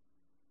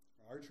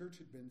 Our church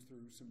had been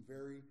through some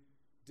very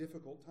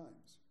difficult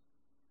times.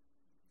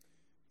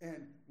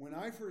 And when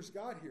I first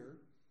got here,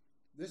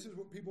 this is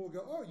what people would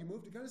go, oh, you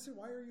moved to Gunnison?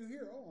 Why are you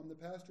here? Oh, I'm the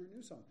pastor at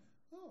New Song.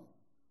 Oh,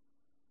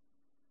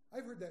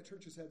 I've heard that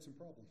church has had some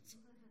problems.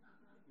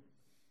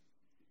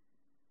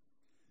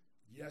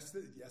 Yes,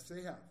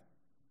 they have,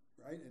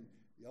 right? And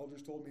the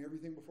elders told me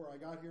everything before I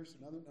got here, so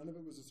none of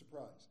it was a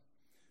surprise.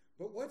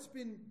 But what's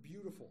been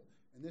beautiful,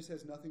 and this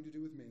has nothing to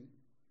do with me,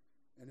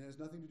 and it has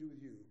nothing to do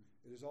with you,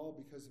 it is all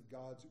because of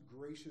God's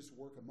gracious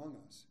work among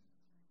us.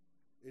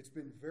 It's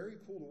been very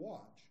cool to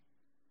watch.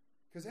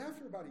 Because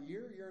after about a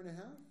year and a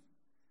half,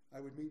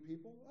 I would meet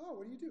people. Oh,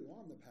 what do you do?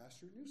 Oh, I'm the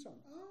pastor at New Song.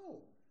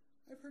 Oh,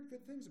 I've heard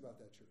good things about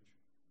that church.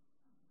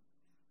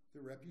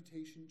 The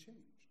reputation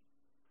changed.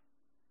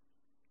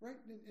 Right?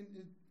 And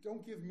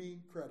don't give me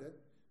credit.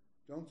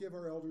 Don't give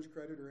our elders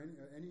credit or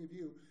any of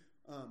you.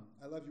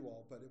 I love you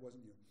all, but it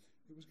wasn't you.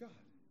 It was God.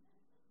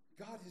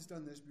 God has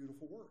done this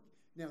beautiful work.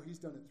 Now, he's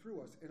done it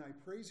through us, and I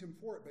praise him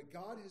for it, but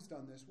God has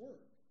done this work.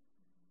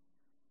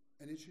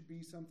 And it should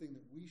be something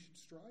that we should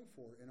strive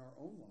for in our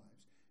own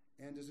lives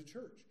and as a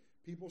church.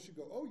 People should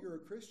go, oh, you're a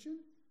Christian?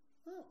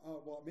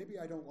 Oh, well, maybe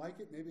I don't like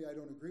it. Maybe I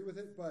don't agree with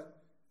it,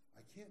 but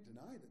I can't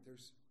deny that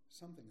there's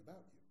something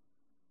about you.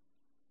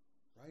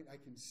 Right? I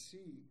can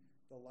see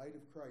the light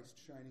of Christ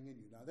shining in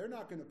you. Now, they're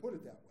not going to put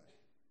it that way,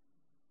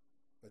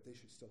 but they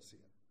should still see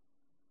it.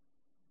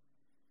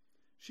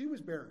 She was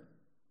barren,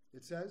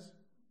 it says,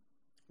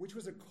 which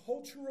was a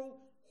cultural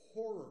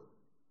horror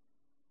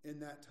in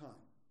that time.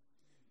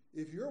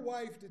 If your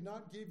wife did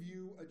not give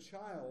you a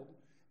child,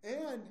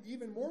 and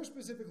even more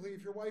specifically,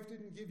 if your wife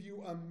didn't give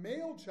you a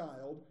male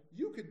child,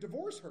 you could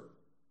divorce her.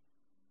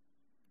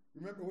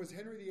 Remember, it was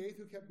Henry VIII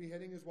who kept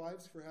beheading his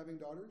wives for having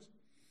daughters?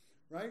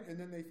 Right? And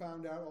then they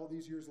found out all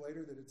these years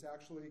later that it's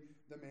actually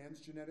the man's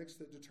genetics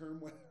that determine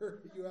whether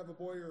you have a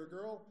boy or a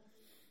girl.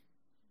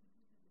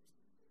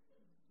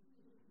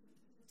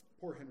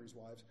 Poor Henry's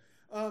wives.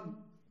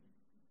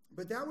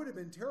 But that would have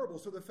been terrible.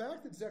 So the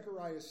fact that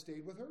Zechariah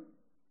stayed with her,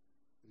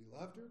 that he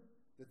loved her,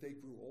 that they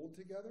grew old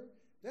together,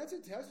 that's a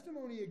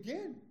testimony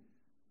again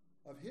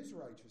of his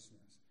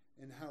righteousness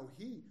and how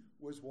he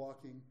was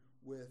walking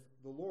with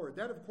the Lord.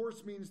 That, of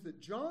course, means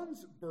that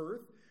John's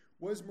birth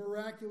was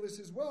miraculous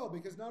as well,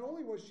 because not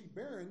only was she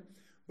barren,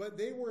 but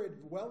they were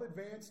well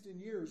advanced in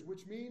years,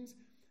 which means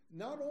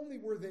not only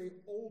were they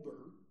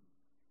older,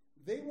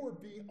 they were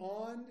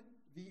beyond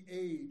the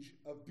age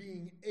of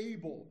being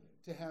able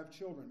to have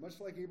children, much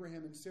like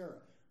Abraham and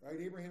Sarah.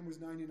 Right? Abraham was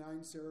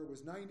 99, Sarah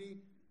was 90.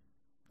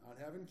 Not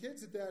having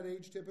kids at that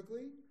age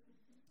typically.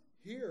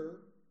 Here,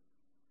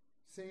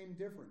 same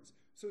difference.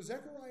 So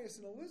Zacharias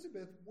and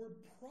Elizabeth were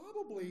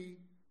probably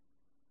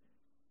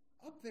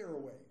up there a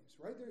ways,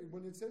 right?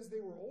 When it says they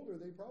were older,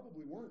 they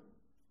probably weren't,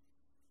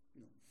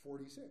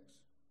 46,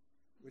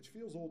 which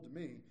feels old to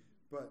me,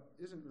 but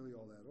isn't really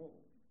all that old.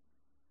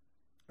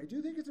 I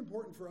do think it's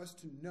important for us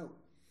to note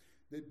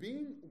that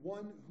being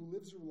one who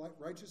lives a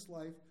righteous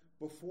life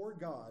before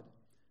God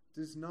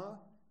does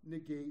not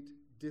negate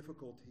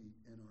difficulty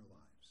in our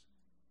lives.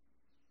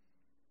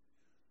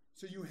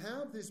 So you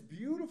have this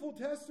beautiful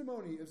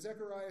testimony of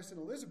Zacharias and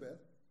Elizabeth.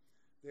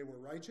 They were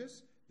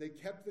righteous. They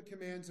kept the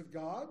commands of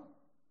God,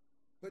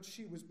 but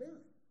she was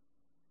barren.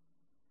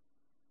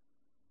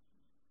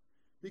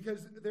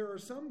 Because there are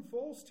some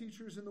false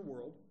teachers in the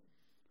world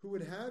who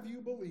would have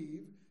you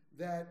believe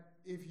that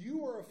if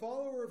you are a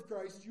follower of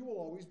Christ, you will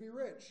always be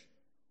rich.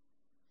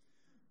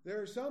 There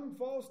are some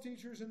false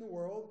teachers in the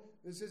world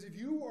that says if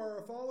you are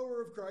a follower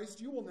of Christ,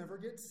 you will never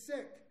get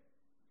sick.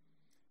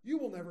 You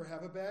will never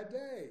have a bad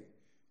day.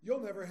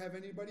 You'll never have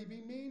anybody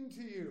be mean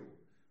to you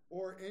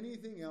or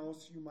anything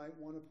else you might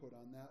want to put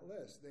on that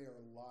list. They are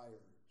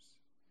liars,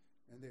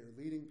 and they are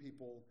leading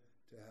people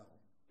to hell.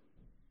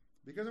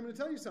 Because I'm going to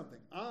tell you something.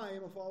 I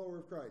am a follower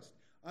of Christ.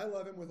 I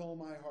love him with all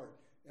my heart.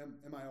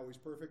 Am I always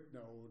perfect?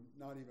 No,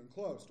 not even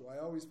close. Do I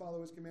always follow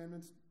his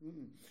commandments?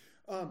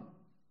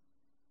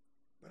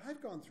 But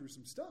I've gone through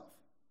some stuff.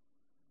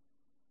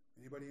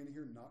 Anybody in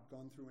here not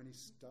gone through any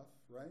stuff,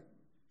 right?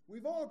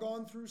 We've all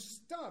gone through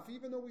stuff,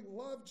 even though we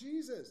love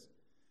Jesus.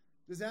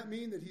 Does that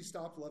mean that he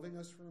stopped loving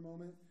us for a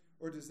moment?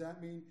 Or does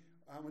that mean,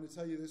 I'm going to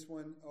tell you this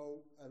one,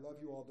 I love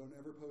you all, don't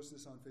ever post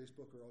this on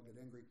Facebook or I'll get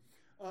angry.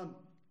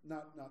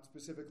 Not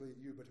specifically at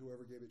you, but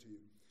whoever gave it to you.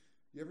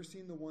 You ever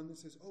seen the one that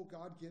says,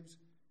 God gives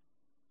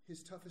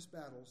his toughest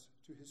battles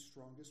to his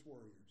strongest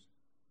warriors?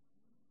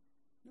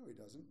 No, he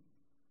doesn't.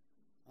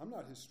 I'm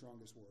not his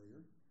strongest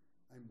warrior.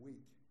 I'm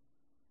weak.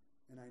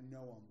 And I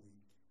know I'm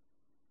weak.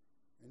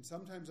 And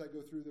sometimes I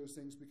go through those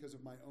things because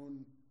of my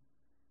own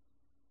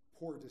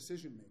poor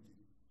decision making.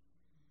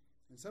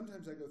 And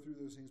sometimes I go through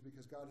those things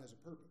because God has a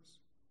purpose.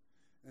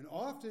 And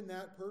often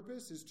that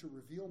purpose is to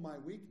reveal my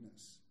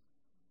weakness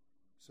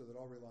so that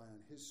I'll rely on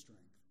his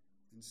strength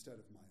instead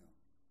of my own.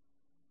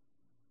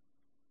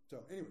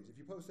 So anyways, if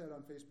you post that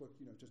on Facebook,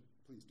 just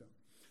please don't.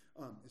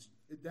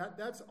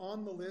 That's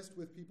on the list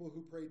with people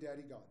who pray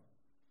Daddy God.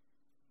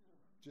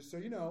 Just so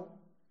you know,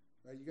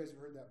 right? You guys have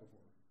heard that before.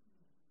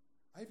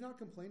 I have not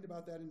complained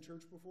about that in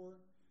church before.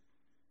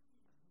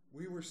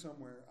 We were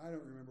somewhere, I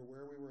don't remember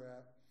where we were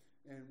at,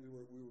 and we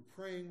were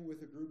praying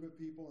with a group of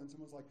people, and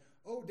someone's like,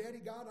 "Oh, Daddy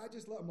God, I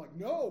just love." I'm like,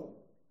 "No,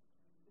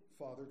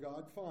 Father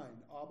God,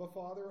 fine. Abba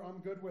Father, I'm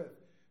good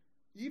with.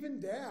 Even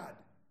Dad,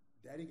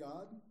 Daddy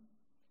God."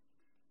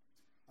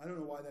 I don't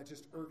know why that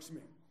just irks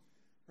me,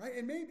 right?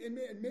 And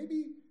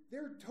maybe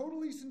they're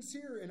totally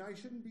sincere, and I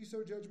shouldn't be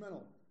so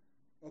judgmental.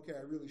 Okay,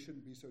 I really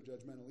shouldn't be so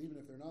judgmental, even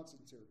if they're not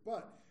sincere.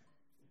 But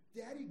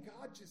Daddy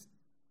God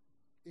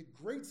it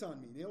grates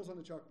on me, nails on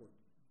the chalkboard.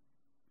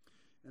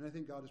 And I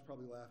think God is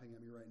probably laughing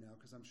at me right now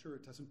because I'm sure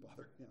it doesn't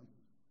bother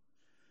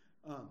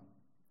him.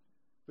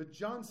 But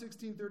John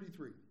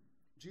 16:33,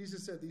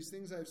 Jesus said, "These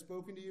things I have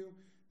spoken to you,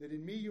 that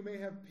in me you may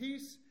have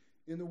peace.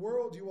 In the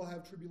world you will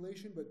have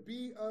tribulation, but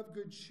be of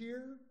good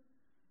cheer.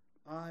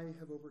 I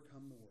have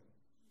overcome the world."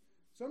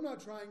 So I'm not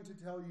trying to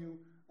tell you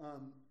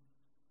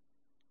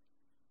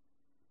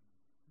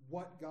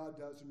what God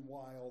does and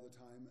why all the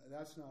time.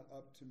 That's not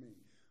up to me.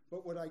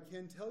 But what I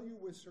can tell you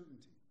with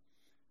certainty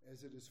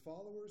is that as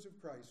followers of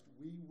Christ,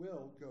 we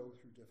will go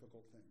through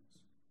difficult things.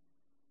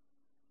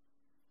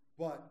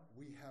 But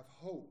we have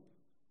hope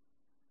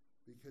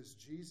because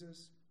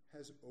Jesus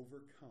has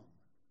overcome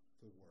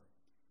the world.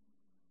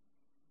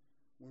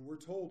 When we're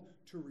told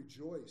to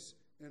rejoice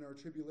in our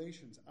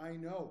tribulations, I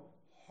know,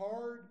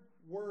 hard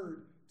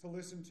word to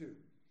listen to.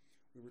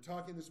 We were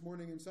talking this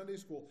morning in Sunday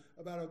school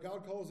about how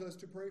God calls us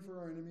to pray for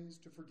our enemies,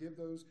 to forgive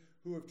those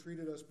who have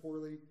treated us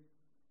poorly.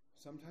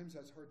 Sometimes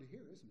that's hard to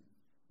hear, isn't it?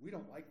 We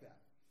don't like that.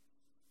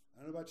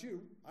 I don't know about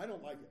you, I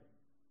don't like it.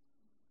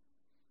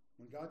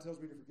 When God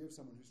tells me to forgive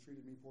someone who's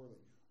treated me poorly,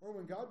 or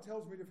when God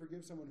tells me to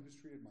forgive someone who's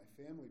treated my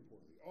family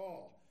poorly,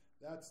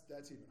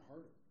 that's even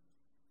harder.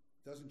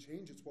 It doesn't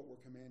change, it's what we're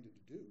commanded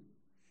to do.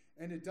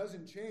 And it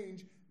doesn't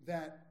change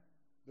that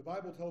the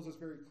Bible tells us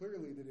very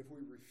clearly that if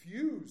we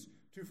refuse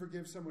to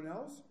forgive someone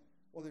else,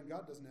 well, then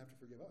God doesn't have to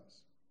forgive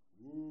us.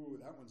 Ooh,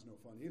 that one's no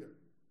fun either.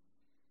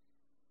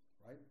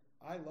 Right?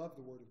 I love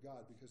the Word of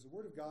God because the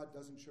Word of God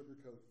doesn't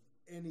sugarcoat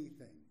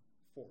anything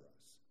for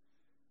us.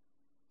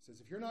 It says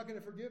if you're not going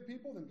to forgive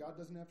people, then God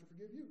doesn't have to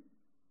forgive you.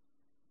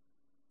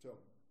 So,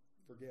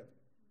 forgive.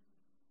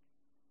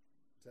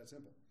 It's that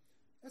simple.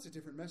 That's a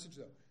different message,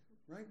 though.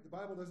 Right? The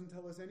Bible doesn't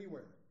tell us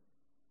anywhere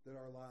that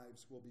our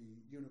lives will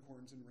be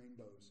unicorns and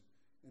rainbows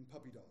and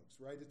puppy dogs,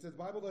 right? The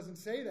Bible doesn't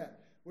say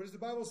that. What does the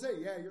Bible say?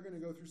 Yeah, you're going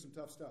to go through some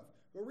tough stuff.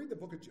 Go read the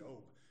book of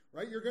Job,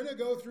 right? You're going to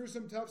go through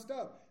some tough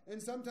stuff.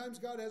 And sometimes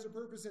God has a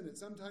purpose in it.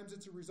 Sometimes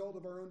it's a result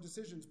of our own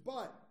decisions.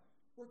 But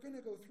we're going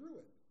to go through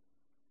it.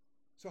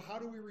 So how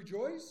do we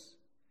rejoice?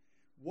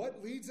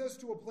 What leads us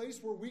to a place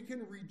where we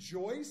can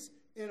rejoice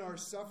in our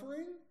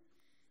suffering?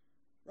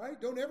 Right?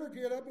 Don't ever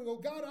get up and go,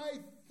 God, I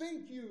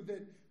thank you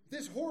that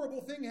this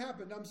horrible thing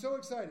happened. I'm so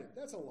excited.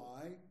 That's a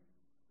lie.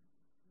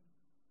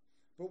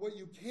 But what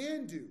you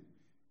can do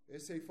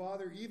is say,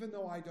 Father, even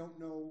though I don't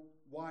know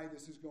why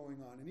this is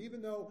going on, and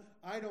even though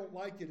I don't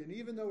like it, and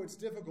even though it's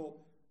difficult,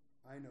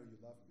 I know you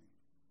love me.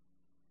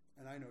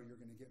 And I know you're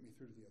going to get me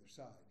through to the other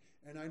side.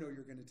 And I know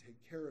you're going to take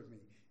care of me.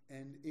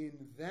 And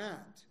in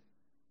that,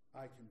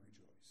 I can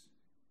rejoice,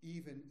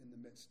 even in the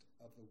midst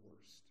of the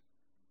worst.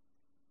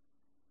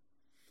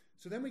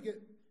 So then we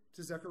get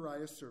to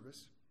Zechariah's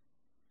service.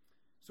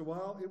 So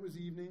while it was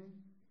evening,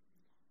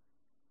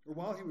 or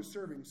while he was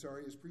serving,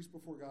 as priest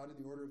before God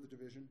in the order of the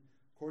division,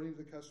 according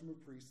to the custom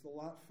of priests, the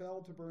lot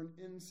fell to burn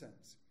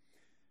incense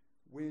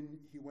when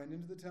he went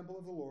into the temple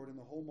of the Lord, and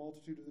the whole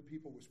multitude of the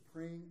people was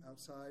praying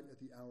outside at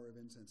the hour of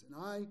incense. And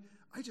I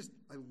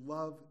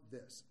love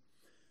this.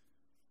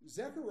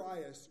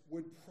 Zacharias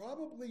would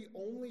probably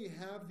only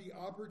have the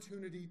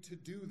opportunity to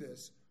do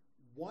this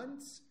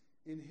once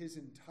in his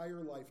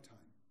entire lifetime.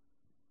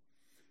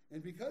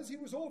 And because he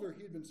was older,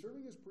 he had been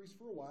serving as priest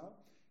for a while.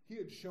 He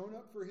had shown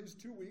up for his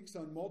 2 weeks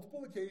on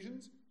multiple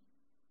occasions.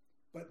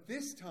 But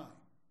this time,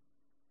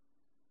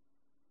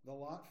 the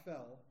lot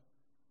fell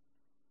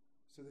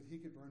so that he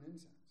could burn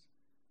incense.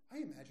 I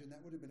imagine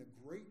that would have been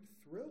a great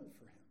thrill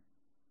for him.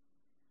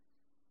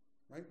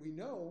 Right? We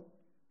know,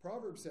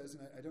 Proverbs says,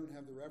 and I don't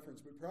have the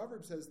reference, but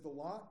Proverbs says the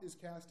lot is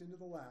cast into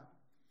the lap,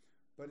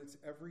 but its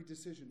every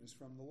decision is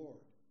from the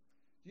Lord.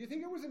 Do you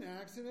think it was an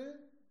accident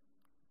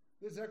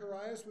that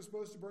Zacharias was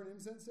supposed to burn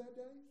incense that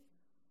day?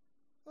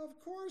 Of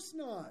course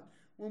not.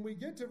 When we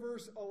get to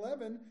verse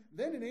 11,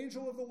 then an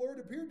angel of the Lord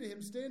appeared to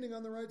him standing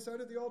on the right side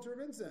of the altar of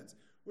incense,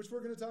 which we're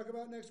going to talk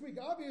about next week.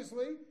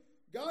 Obviously,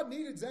 God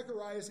needed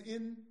Zacharias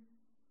in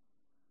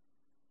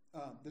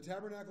the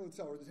tabernacle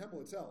itself, or the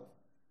temple itself,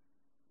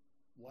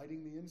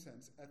 lighting the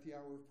incense at the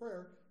hour of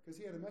prayer, because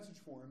he had a message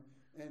for him,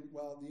 and,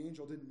 the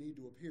angel didn't need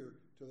to appear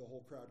to the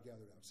whole crowd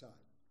gathered outside.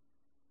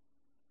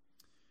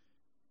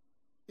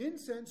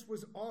 incense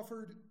was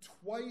offered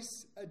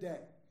twice a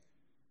day.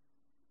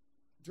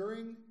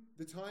 During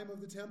the time of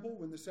the temple,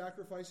 when the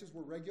sacrifices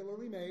were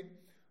regularly made,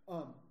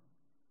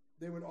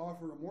 they would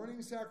offer a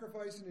morning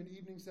sacrifice and an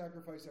evening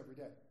sacrifice every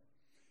day.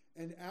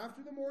 And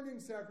after the morning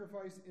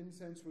sacrifice,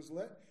 incense was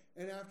lit.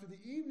 And after the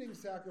evening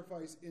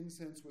sacrifice,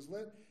 incense was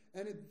lit.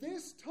 And at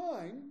this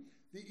time,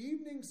 the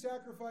evening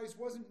sacrifice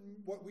wasn't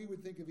what we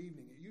would think of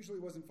evening. It usually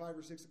wasn't 5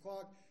 or 6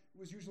 o'clock. It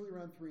was usually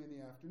around 3 in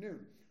the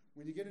afternoon.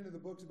 When you get into the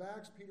books of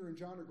Acts, Peter and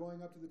John are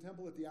going up to the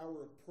temple at the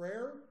hour of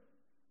prayer,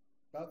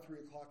 about 3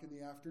 o'clock in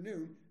the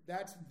afternoon.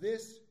 That's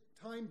this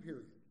time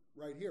period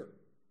right here.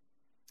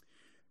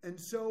 And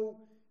so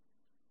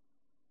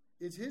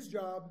it's his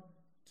job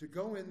to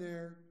go in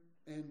there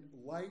and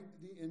light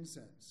the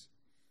incense.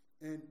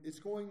 And it's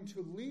going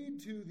to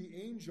lead to the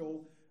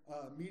angel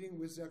meeting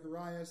with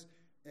Zacharias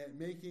and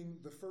making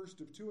the first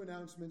of 2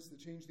 announcements that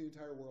change the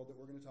entire world that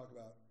we're going to talk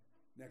about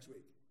next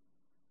week.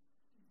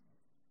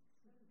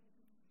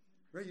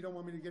 Right? You don't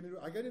want me to get into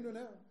it? I get into it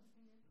now.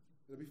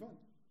 It'll be fun.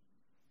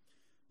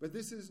 But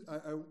this is,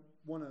 I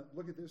want to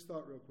look at this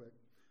thought real quick,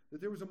 that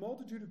there was a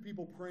multitude of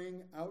people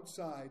praying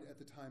outside at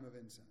the time of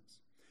incense.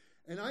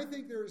 And I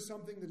think there is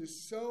something that is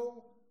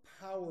so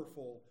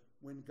powerful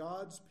when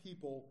God's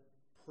people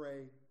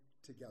pray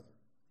together.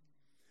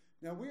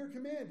 Now, we are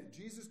commanded.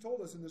 Jesus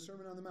told us in the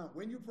Sermon on the Mount,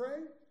 when you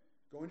pray,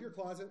 go into your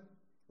closet,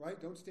 right?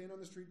 Don't stand on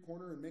the street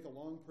corner and make a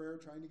long prayer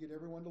trying to get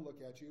everyone to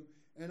look at you.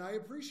 And I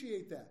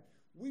appreciate that.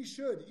 We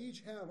should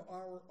each have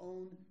our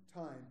own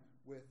time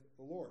with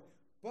the Lord.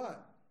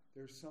 But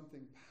there's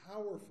something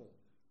powerful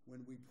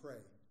when we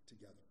pray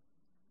together.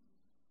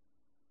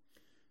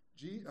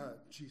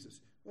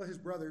 His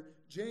brother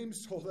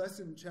James told us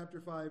in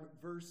chapter 5,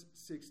 verse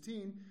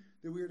 16,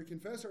 that we are to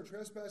confess our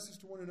trespasses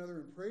to one another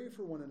and pray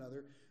for one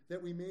another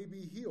that we may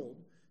be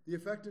healed. The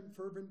effective,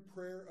 fervent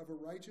prayer of a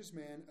righteous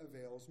man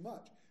avails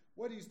much.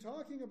 What he's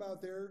talking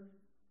about there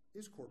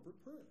is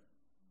corporate prayer.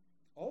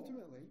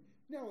 Ultimately,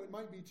 now it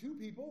might be 2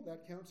 people,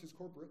 that counts as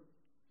corporate.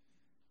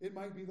 It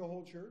might be the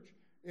whole church.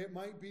 It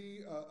might be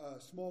a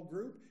small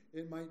group.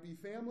 It might be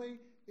family.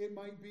 It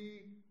might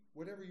be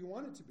whatever you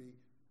want it to be.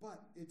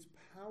 But it's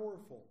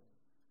powerful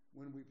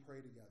when we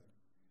pray together.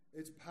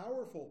 It's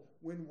powerful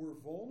when we're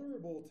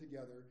vulnerable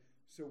together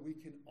so we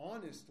can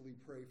honestly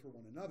pray for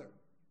one another.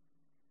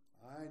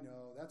 I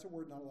know, that's a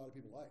word not a lot of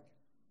people like.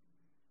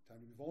 Time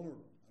to be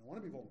vulnerable. I don't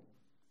want to be vulnerable.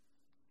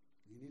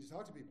 You need to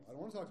talk to people. I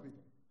don't want to talk to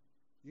people.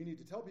 You need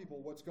to tell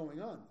people what's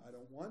going on. I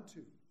don't want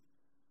to.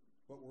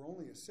 But we're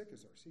only as sick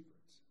as our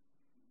secrets.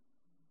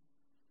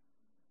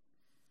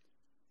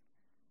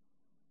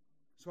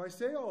 So I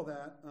say all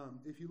that.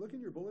 If you look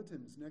in your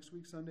bulletins, next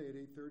week, Sunday at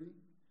 8:30,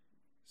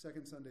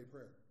 second Sunday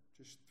prayer.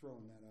 Just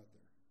throwing that out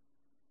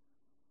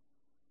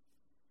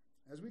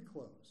there. As we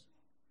close,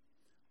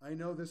 I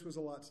know this was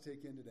a lot to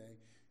take in today.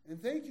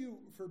 And thank you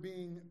for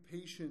being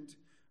patient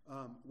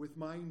with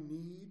my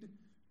need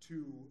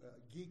to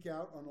geek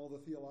out on all the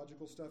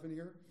theological stuff in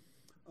here.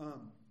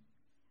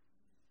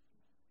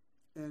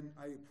 And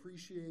I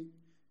appreciate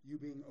you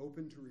being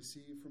open to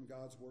receive from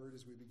God's word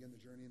as we begin the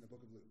journey in the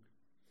book of Luke.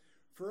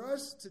 For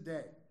us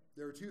today,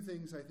 there are 2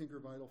 things I think are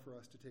vital for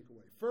us to take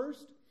away.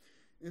 First,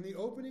 in the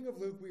opening of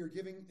Luke, we are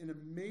giving an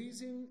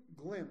amazing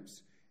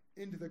glimpse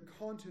into the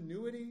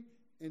continuity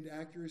and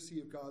accuracy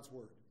of God's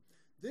word.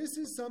 This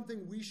is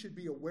something we should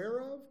be aware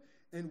of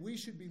and we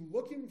should be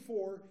looking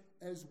for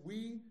as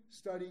we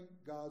study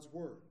God's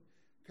word.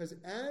 Because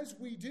as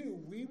we do,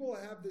 we will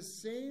have the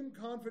same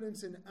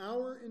confidence in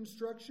our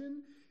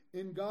instruction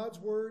in God's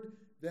word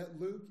that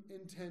Luke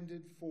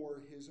intended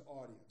for his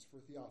audience, for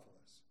Theophilus.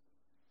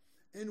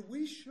 And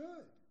we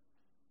should.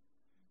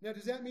 Now,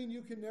 does that mean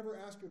you can never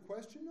ask a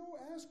question? No,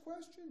 ask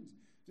questions.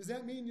 Does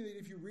that mean that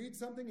if you read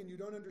something and you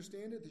don't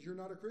understand it, that you're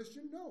not a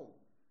Christian? No.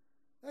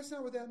 That's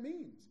not what that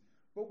means.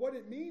 But what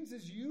it means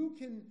is you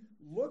can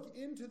look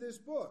into this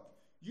book.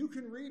 You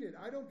can read it.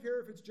 I don't care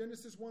if it's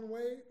Genesis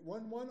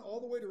 1:1 all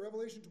the way to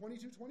Revelation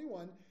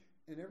 22:21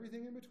 and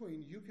everything in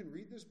between. You can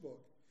read this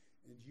book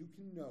and you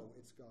can know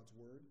it's God's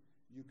word.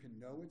 You can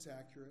know it's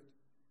accurate.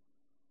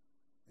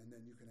 And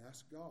then you can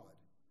ask God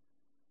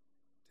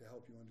to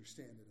help you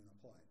understand it and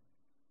apply it.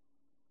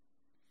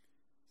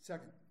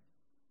 Second,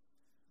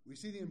 we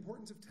see the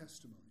importance of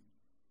testimony.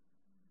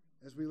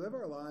 As we live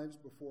our lives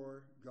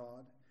before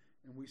God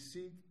and we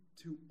seek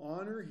to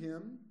honor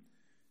him,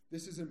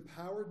 this is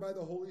empowered by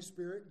the Holy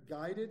Spirit,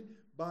 guided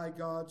by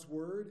God's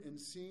word, and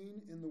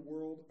seen in the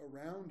world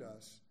around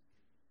us.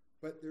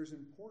 But there's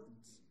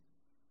importance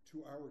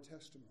to our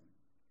testimony.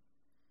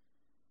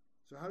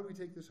 So how do we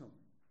take this home?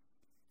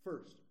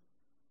 First,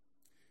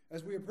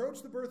 as we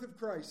approach the birth of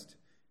Christ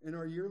in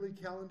our yearly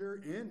calendar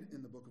and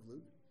in the book of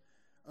Luke,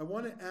 I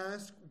want to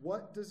ask,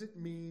 what does it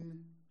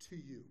mean to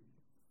you?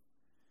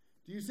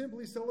 Do you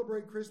simply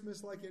celebrate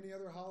Christmas like any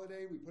other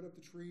holiday? We put up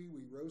the tree,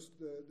 we roast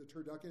the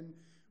turducken,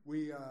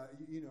 we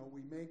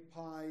make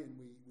pie and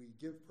we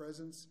give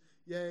presents.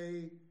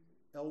 Yay,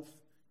 Elf.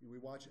 We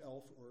watch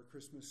Elf or A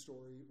Christmas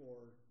Story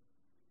or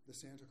the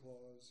Santa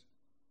Claus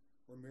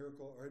or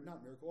Miracle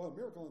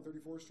on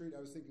 34th Street.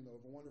 I was thinking, though,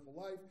 of A Wonderful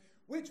Life,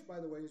 which, by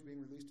the way, is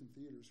being released in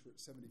theaters for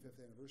its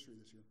 75th anniversary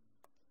this year.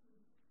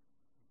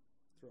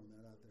 Throwing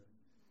that out there.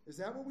 Is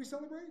that what we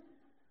celebrate?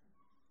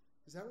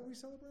 Is that what we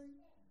celebrate?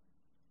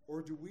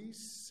 Or do we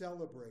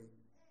celebrate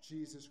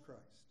Jesus Christ?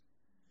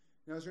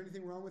 Now, is there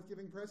anything wrong with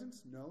giving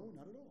presents? No,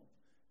 not at all.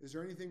 Is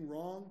there anything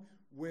wrong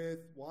with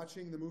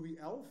watching the movie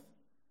Elf?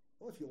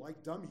 Well, if you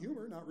like dumb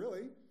humor, not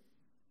really.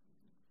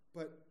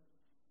 But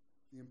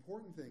the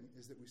important thing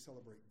is that we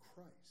celebrate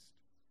Christ.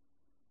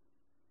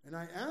 And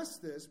I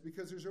ask this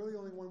because there's really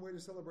only one way to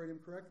celebrate him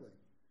correctly,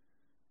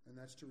 and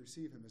that's to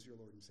receive him as your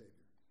Lord and Savior.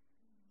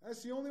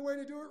 That's the only way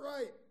to do it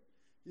right.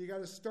 You got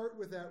to start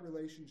with that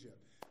relationship.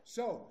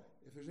 So,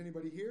 if there's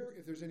anybody here,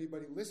 if there's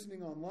anybody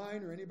listening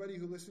online, or anybody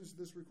who listens to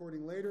this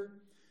recording later,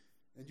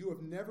 and you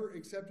have never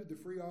accepted the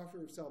free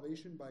offer of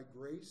salvation by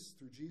grace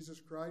through Jesus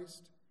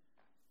Christ,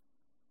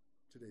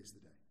 today's the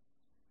day.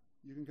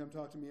 You can come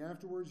talk to me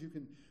afterwards. You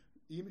can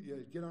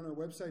get on our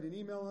website and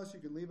email us. You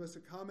can leave us a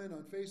comment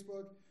on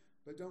Facebook,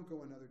 but don't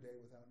go another day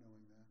without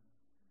knowing that,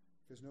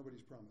 because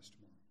nobody's promised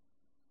tomorrow.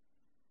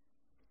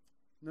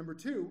 Number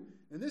 2,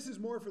 and this is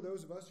more for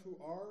those of us who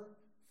are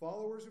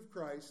followers of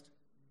Christ,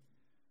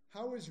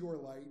 how is your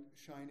light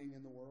shining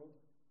in the world?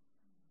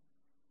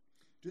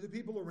 Do the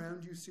people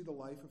around you see the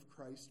life of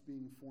Christ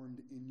being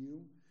formed in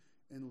you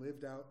and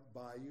lived out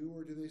by you,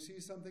 or do they see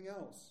something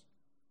else?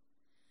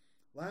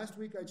 Last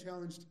week I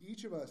challenged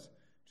each of us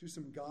to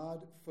some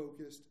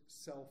God-focused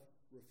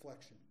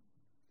self-reflection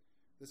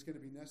that's going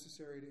to be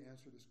necessary to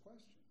answer this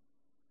question.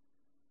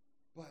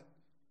 But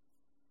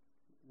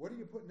what are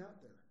you putting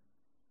out there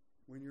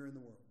when you're in the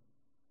world?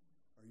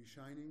 Are you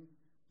shining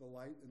the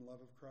light and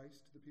love of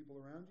Christ to the people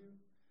around you?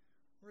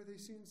 Or are they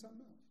seeing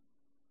something else?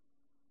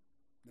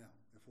 Now,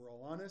 if we're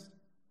all honest,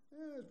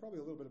 it's probably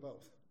a little bit of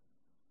both.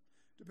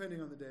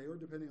 Depending on the day or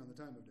depending on the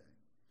time of day.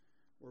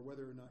 Or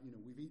whether or not,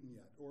 we've eaten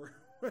yet. Or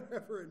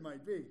whatever it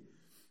might be.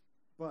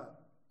 But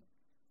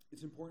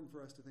it's important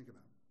for us to think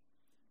about.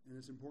 And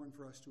it's important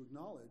for us to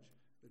acknowledge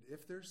that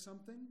if there's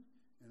something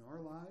in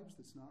our lives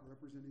that's not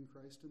representing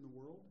Christ in the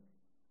world,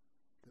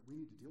 that we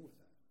need to deal with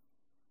that.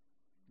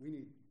 We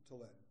need to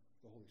let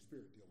the Holy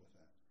Spirit deal with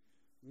that.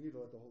 We need to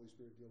let the Holy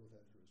Spirit deal with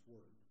that through his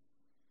word.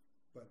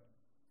 But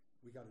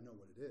we got to know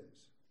what it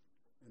is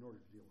in order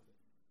to deal with it.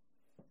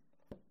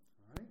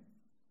 All right?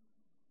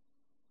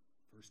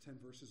 First 10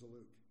 verses of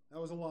Luke. That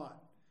was a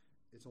lot.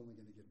 It's only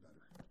going to get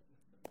better.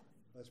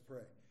 Let's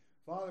pray.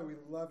 Father, we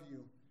love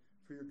you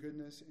for your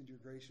goodness and your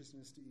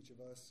graciousness to each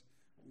of us.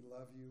 We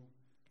love you,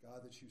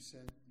 God, that you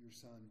sent your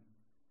Son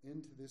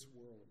into this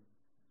world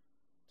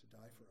to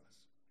die for us,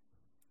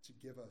 to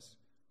give us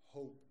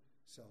hope,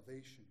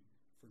 salvation,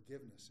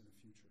 forgiveness, and a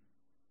future.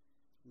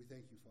 We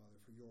thank you, Father,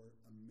 for your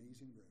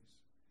amazing grace.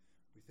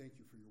 We thank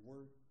you for your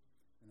word.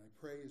 And I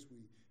pray as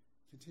we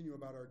continue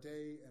about our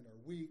day and our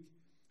week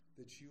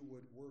that you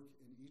would work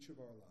in each of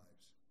our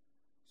lives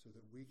so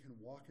that we can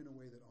walk in a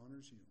way that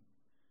honors you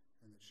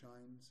and that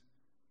shines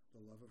the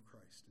love of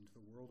Christ into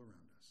the world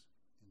around us.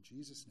 In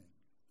Jesus' name,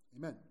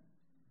 amen.